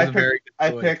choice. That is a very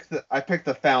good choice. I picked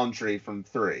the Foundry from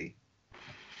 3.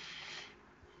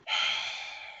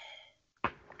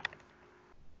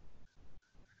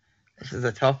 This is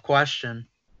a tough question.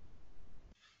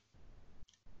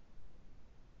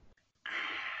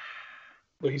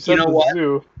 But he said know the what?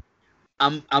 zoo.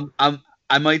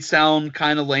 I might sound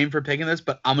kind of lame for picking this,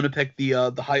 but I'm gonna pick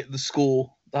the high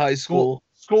school.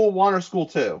 School 1 or School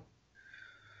 2?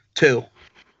 2.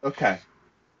 Okay.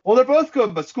 Well, they're both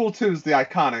good, but School 2 is the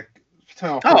iconic.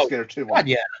 Pro Skater 2 one. God,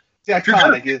 yeah. It's the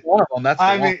iconic. Pick one of them. That's the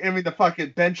one. I mean, the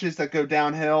fucking benches that go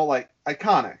downhill, like,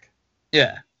 iconic.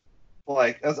 Yeah.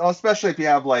 Like, especially if you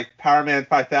have, like, Power Man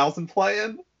 5000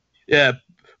 playing. Yeah,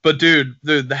 but dude,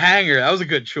 the hanger, that was a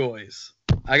good choice.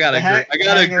 I gotta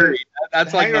agree.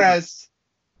 That's the like hanger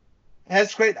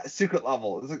has great secret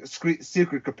level. It's like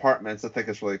secret compartments. I think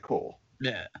is really cool.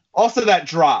 Yeah. Also, that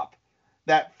drop,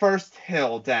 that first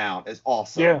hill down is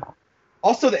awesome. Yeah.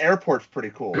 Also, the airport's pretty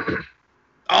cool.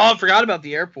 Oh, I forgot about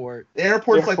the airport. The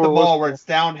airport's like the Airport mall was where cool. it's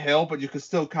downhill, but you can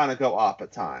still kind of go up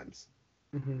at times.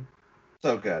 Mm-hmm.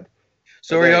 So good.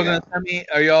 So There you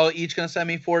are y'all each gonna send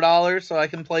me $4 so I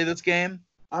can play this game?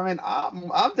 I mean,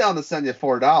 I'm down to send you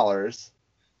 $4.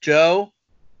 Joe?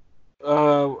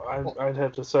 I'd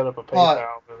have to set up a PayPal.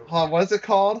 Hold on, what is it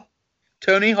called?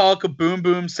 Tony Hawk Boom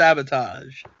Boom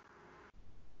Sabotage.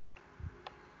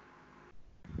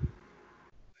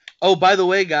 Oh, by the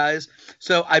way, guys,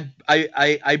 so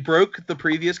I broke the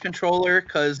previous controller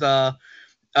because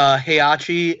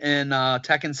Heihachi in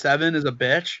Tekken 7 is a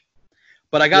bitch.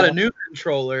 But I got a new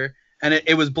controller, and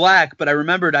it was black, but I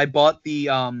remembered I bought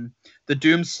the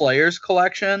Doom Slayers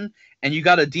collection, and you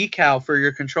got a decal for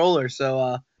your controller,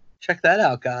 so check that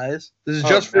out, guys. This is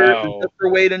just for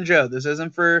Wade and Joe. This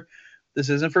isn't for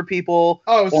people.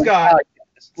 Oh, on Scott.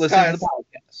 podcasts. Listen to the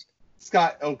podcast.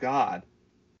 Scott, oh God.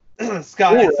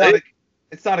 Scott, Cool, right?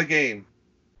 It's not a game.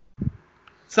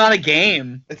 It's not a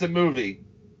game. It's a movie.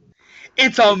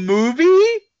 It's a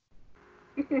movie?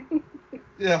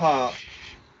 Yeah, huh?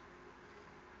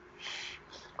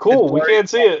 Cool. It's We blurry can't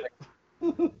see it.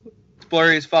 It's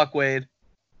blurry as fuck, Wade.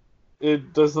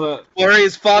 It does not. Blurry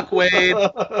as fuck, Wade.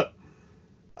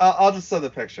 I'll just send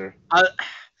the picture.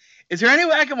 Is there any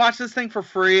way I can watch this thing for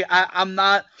free? I'm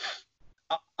not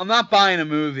buying a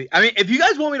movie. I mean, if you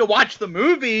guys want me to watch the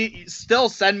movie, still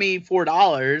send me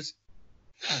 $4.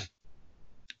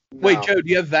 Wait, No. Joe, do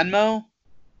you have Venmo?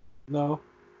 No.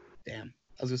 Damn.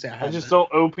 I was gonna say I I have just Venmo. don't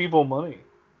owe people money.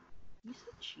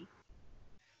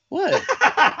 What?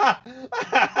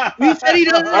 He said he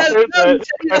doesn't I have heard Venmo. He that.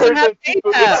 said he I doesn't heard have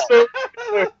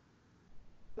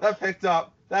that. PayPal.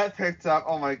 That picked up.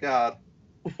 Oh my God.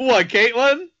 What,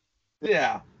 Caitlin?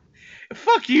 Yeah.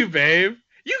 Fuck you, babe.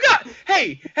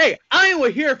 Hey, I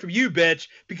ain't hear from you, bitch,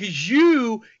 because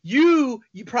you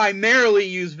primarily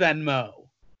use Venmo.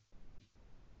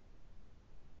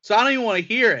 So I don't even want to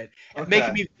hear it. Okay.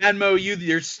 Making me Venmo you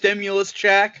your stimulus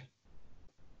check.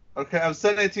 Okay, I'm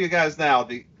sending it to you guys now.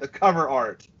 The cover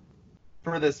art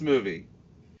for this movie.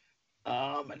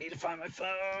 I need to find my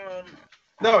phone.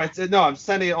 No, I'm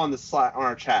sending it on the Slack on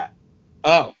our chat.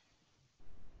 Oh.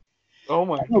 Oh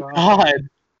my Oh god. God.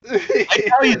 I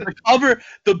tell you, the cover,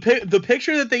 the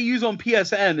picture that they use on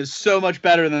PSN is so much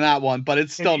better than that one, but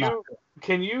it's still not.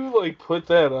 Can you like put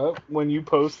that up when you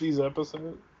post this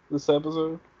episode?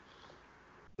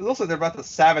 It looks like they're about to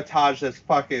sabotage this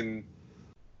fucking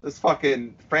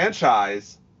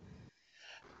franchise.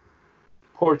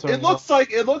 Poor Tony. It looks like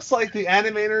the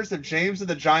animators of James and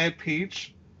the Giant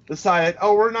Peach decided,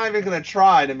 oh, we're not even gonna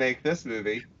try to make this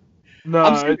movie. No,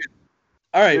 I'm serious.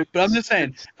 All right, but I'm just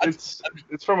saying, it's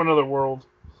from another world.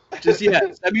 send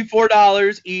me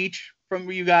 $4 each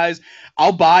from you guys.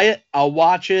 I'll buy it, I'll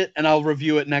watch it, and I'll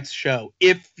review it next show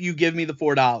if you give me the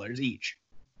 $4 each.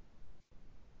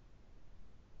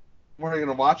 Where are you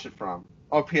gonna watch it from?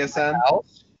 Oh, PSN.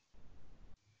 House?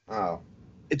 Oh,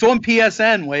 It's on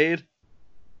PSN, Wade.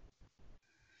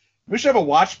 we should have a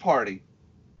watch party.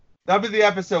 That'll be the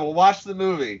episode. We'll watch the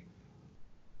movie.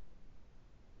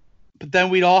 But then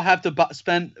we'd all have to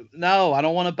spend. No, I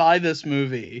don't want to buy this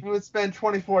movie. We would spend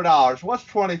 $24. What's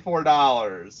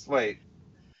 $24? Wait.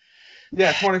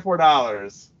 Yeah,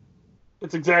 $24.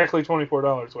 It's exactly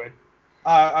 $24, Wade.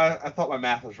 I thought my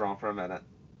math was wrong for a minute.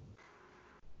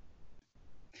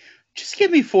 Just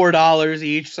give me $4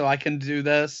 each so I can do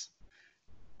this.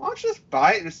 Why don't you just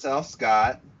buy it yourself,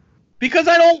 Scott? Because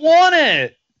I don't want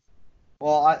it.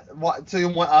 Well, so you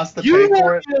want us to You pay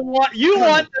for it? want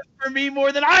this for me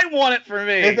more than I want it for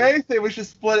me. If anything, we should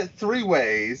split it 3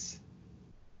 ways.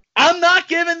 I'm not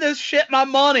giving this shit my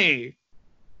money.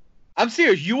 I'm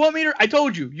serious. I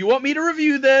told you. You want me to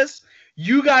review this?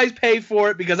 You guys pay for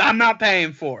it because I'm not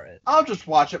paying for it. I'll just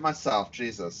watch it myself.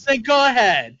 Jesus. Then go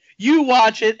ahead. You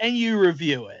watch it and you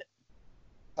review it.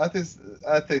 I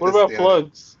think. What about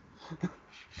plugs?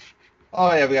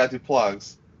 Oh yeah, we gotta do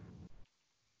plugs.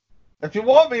 If you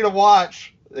want me to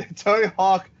watch Tony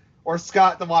Hawk or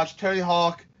Scott to watch Tony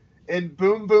Hawk in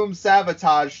Boom Boom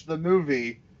Sabotage the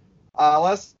movie,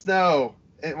 let us know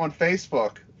on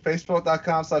Facebook,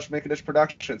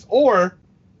 facebook.com/MakeADishProductions, or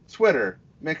Twitter,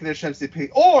 MakeADishMCP,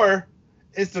 or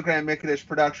Instagram,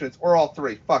 MakeADishProductions, or all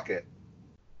three. Fuck it.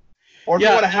 Or if you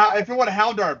want to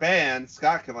hound our band,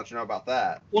 Scott can let you know about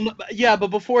that. Well, yeah, but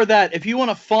before that, if you want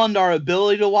to fund our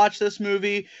ability to watch this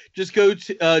movie, just go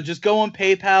on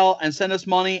PayPal and send us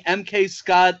money,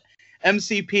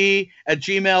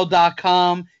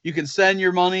 mkscottmcp@gmail.com. You can send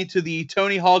your money to the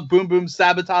Tony Hawk Boom Boom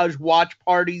Sabotage Watch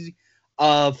Party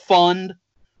fund,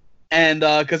 and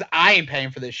because I ain't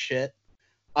paying for this shit.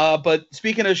 But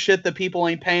speaking of shit that people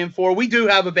ain't paying for, we do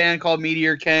have a band called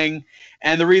Meteor King,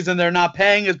 and the reason they're not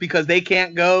paying is because they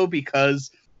can't go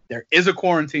because there is a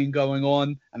quarantine going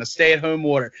on and a stay-at-home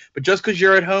order. But just because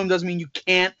you're at home doesn't mean you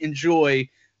can't enjoy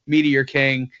Meteor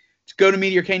King. Just go to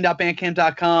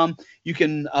meteorking.bandcamp.com. You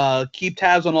can keep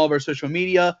tabs on all of our social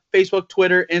media, Facebook,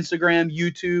 Twitter, Instagram,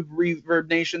 YouTube, Reverb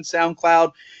Nation,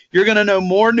 SoundCloud. You're going to know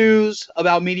more news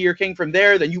about Meteor King from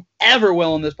there than you ever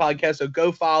will on this podcast. So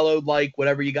go follow, like,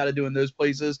 whatever you got to do in those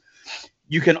places.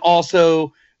 You can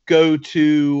also go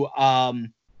to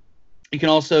you can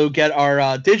also get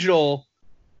our digital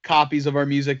copies of our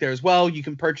music there as well. You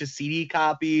can purchase CD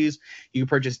copies. You can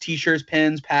purchase T-shirts,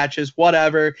 pins, patches,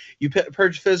 whatever. You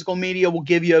purchase physical media, we'll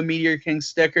give you a Meteor King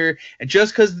sticker. And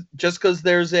just because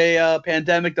there's a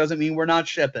pandemic doesn't mean we're not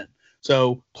shipping.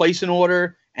 So place an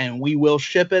order, and we will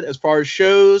ship it. As far as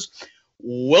shows,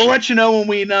 we'll let you know when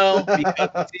we know, because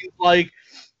it seems like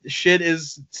shit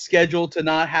is scheduled to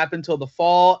not happen till the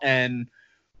fall, and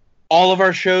all of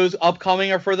our shows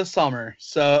upcoming are for the summer,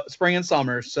 so spring and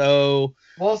summer. So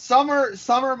well, summer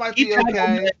might be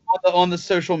okay on the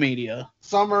social media.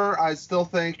 Summer, I still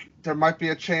think there might be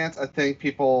a chance. I think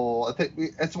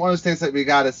it's one of those things that we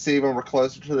got to see when we're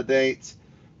closer to the dates.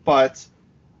 But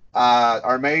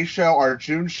our May show, our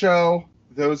June show,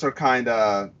 those are kind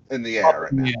of in the air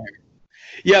right now.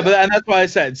 Yeah, but and that's why I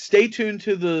said stay tuned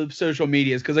to the social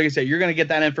medias, because like I said, you're gonna get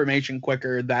that information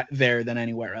quicker there than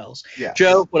anywhere else. Yeah.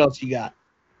 Joe, what else you got?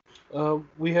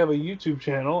 We have a YouTube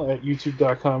channel at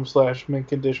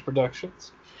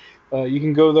youtube.com/MakeAndDishProductions. You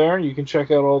can go there and you can check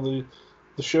out all the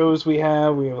shows we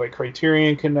have. We have like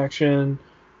Criterion Connection.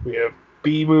 We have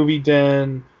B Movie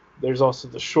Den. There's also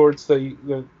the shorts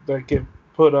that get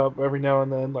put up every now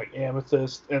and then, like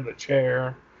Amethyst and The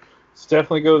Chair. So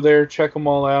definitely go there, check them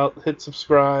all out, hit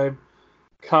subscribe,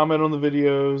 comment on the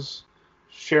videos,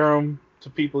 share them to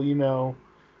people you know.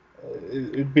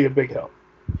 It'd be a big help.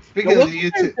 Speaking of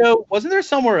the YouTube, wasn't there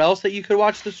somewhere else that you could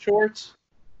watch the shorts?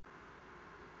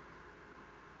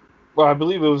 Well, I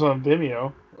believe it was on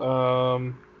Vimeo.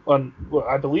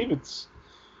 I believe it's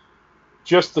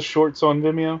just the shorts on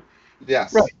Vimeo.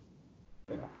 Yes. Right.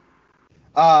 Yeah.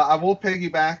 I will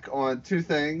piggyback on two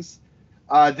things.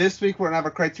 This week we're going to have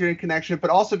a Criterion Connection, but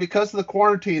also because of the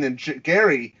quarantine, and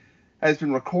Gary has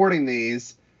been recording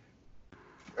these,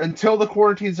 until the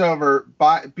quarantine's over,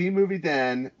 B Movie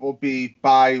Den will be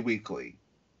bi-weekly.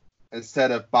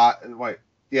 Instead of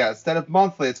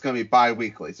monthly, it's going to be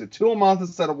bi-weekly. So 2 a month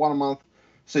instead of 1 a month,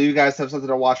 so you guys have something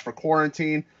to watch for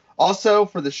quarantine. Also,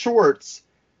 for the shorts,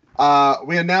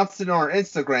 we announced it on our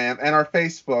Instagram and our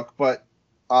Facebook, but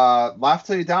Laugh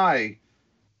Till You Die,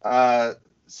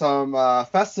 some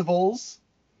festivals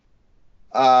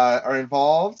are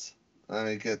involved. Let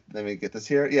me get this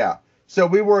here. Yeah. So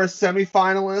we were a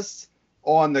semi-finalist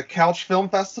on the Couch Film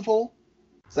Festival.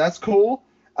 So that's cool.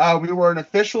 We were an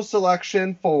official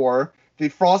selection for the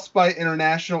Frostbite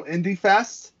International Indie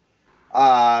Fest.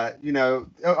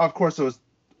 Of course it was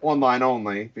online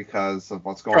only because of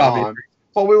what's going on.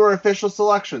 But we were official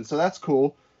selection, so that's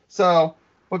cool. So,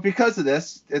 but because of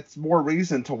this, it's more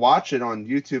reason to watch it on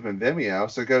YouTube and Vimeo,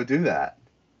 so go do that.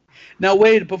 Now,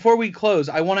 Wade, before we close,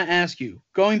 I want to ask you,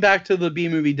 going back to the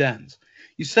B-Movie Dens,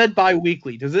 you said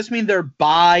bi-weekly. Does this mean they're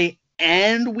bi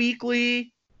and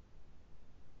weekly?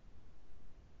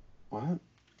 What?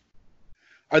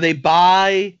 Are they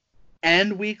bi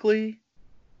and weekly?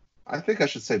 I think I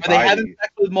should say Are they having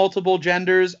sex with multiple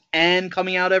genders and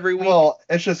coming out every week? Well,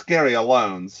 it's just Gary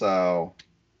alone, so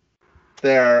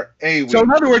they're a-weekly. So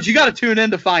in other words, you got to tune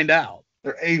in to find out.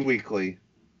 They're a-weekly.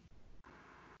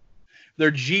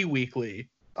 They're G-weekly.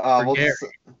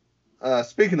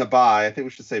 Speaking of bye, I think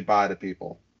we should say bye to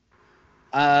people.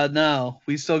 No.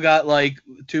 We still got like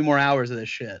 2 more hours of this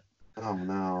shit. Oh,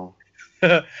 no.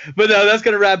 But no, that's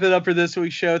going to wrap it up for this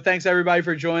week's show. Thanks, everybody,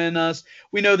 for joining us.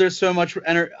 We know there's so much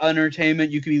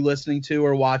entertainment you could be listening to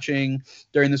or watching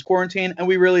during this quarantine, and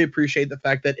we really appreciate the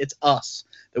fact that it's us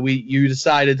that you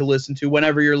decided to listen to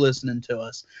whenever you're listening to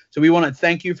us. So we want to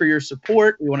thank you for your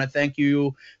support. We want to thank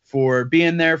you for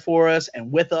being there for us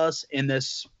and with us in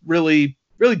this really,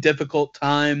 really difficult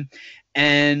time.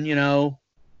 And, hold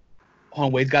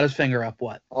on, Wade's got his finger up.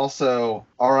 What? Also,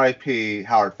 R.I.P.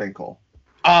 Howard Finkel.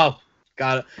 Oh,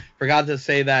 forgot to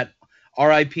say that.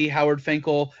 R.I.P. Howard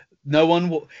Finkel. No one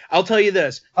will. I'll tell you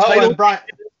this. And Brian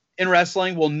in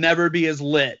wrestling will never be as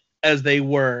lit as they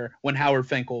were when Howard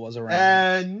Finkel was around.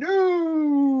 And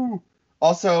no.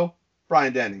 Also,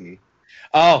 Brian Dennehy.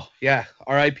 Oh, yeah.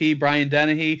 R.I.P. Brian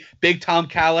Dennehy. Big Tom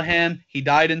Callahan. He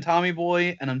died in Tommy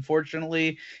Boy, and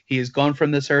unfortunately, he is gone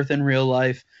from this earth in real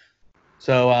life.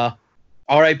 So,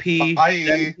 R.I.P.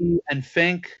 Dennehy and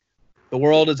Fink. The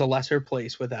world is a lesser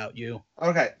place without you.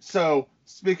 Okay, so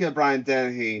speaking of Brian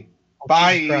Dennehy,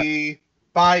 bye.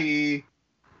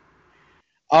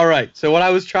 All right, so what I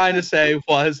was trying to say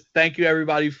was thank you,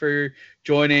 everybody, for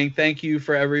joining. Thank you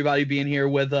for everybody being here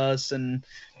with us and,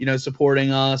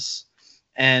 supporting us.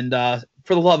 And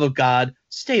for the love of God,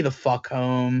 stay the fuck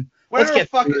home. Let's get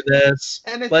through this.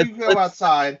 And if you go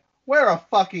outside, wear a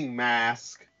fucking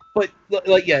mask. But,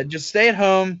 just stay at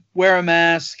home, wear a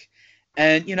mask.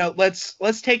 And,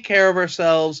 let's take care of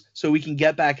ourselves so we can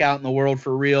get back out in the world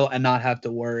for real and not have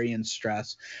to worry and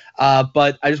stress.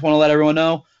 But I just want to let everyone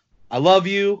know I love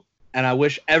you and I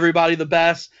wish everybody the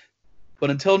best. But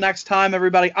until next time,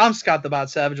 everybody, I'm Scott the Bot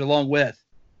Savage along with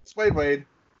Wade.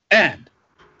 And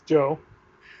Joe.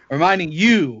 Reminding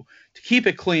you to keep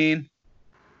it clean.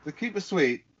 To keep it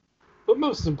sweet. But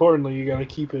most importantly, you got to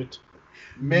keep it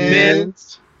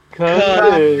mint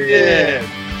condition.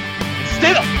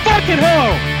 Stay the fucking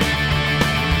home!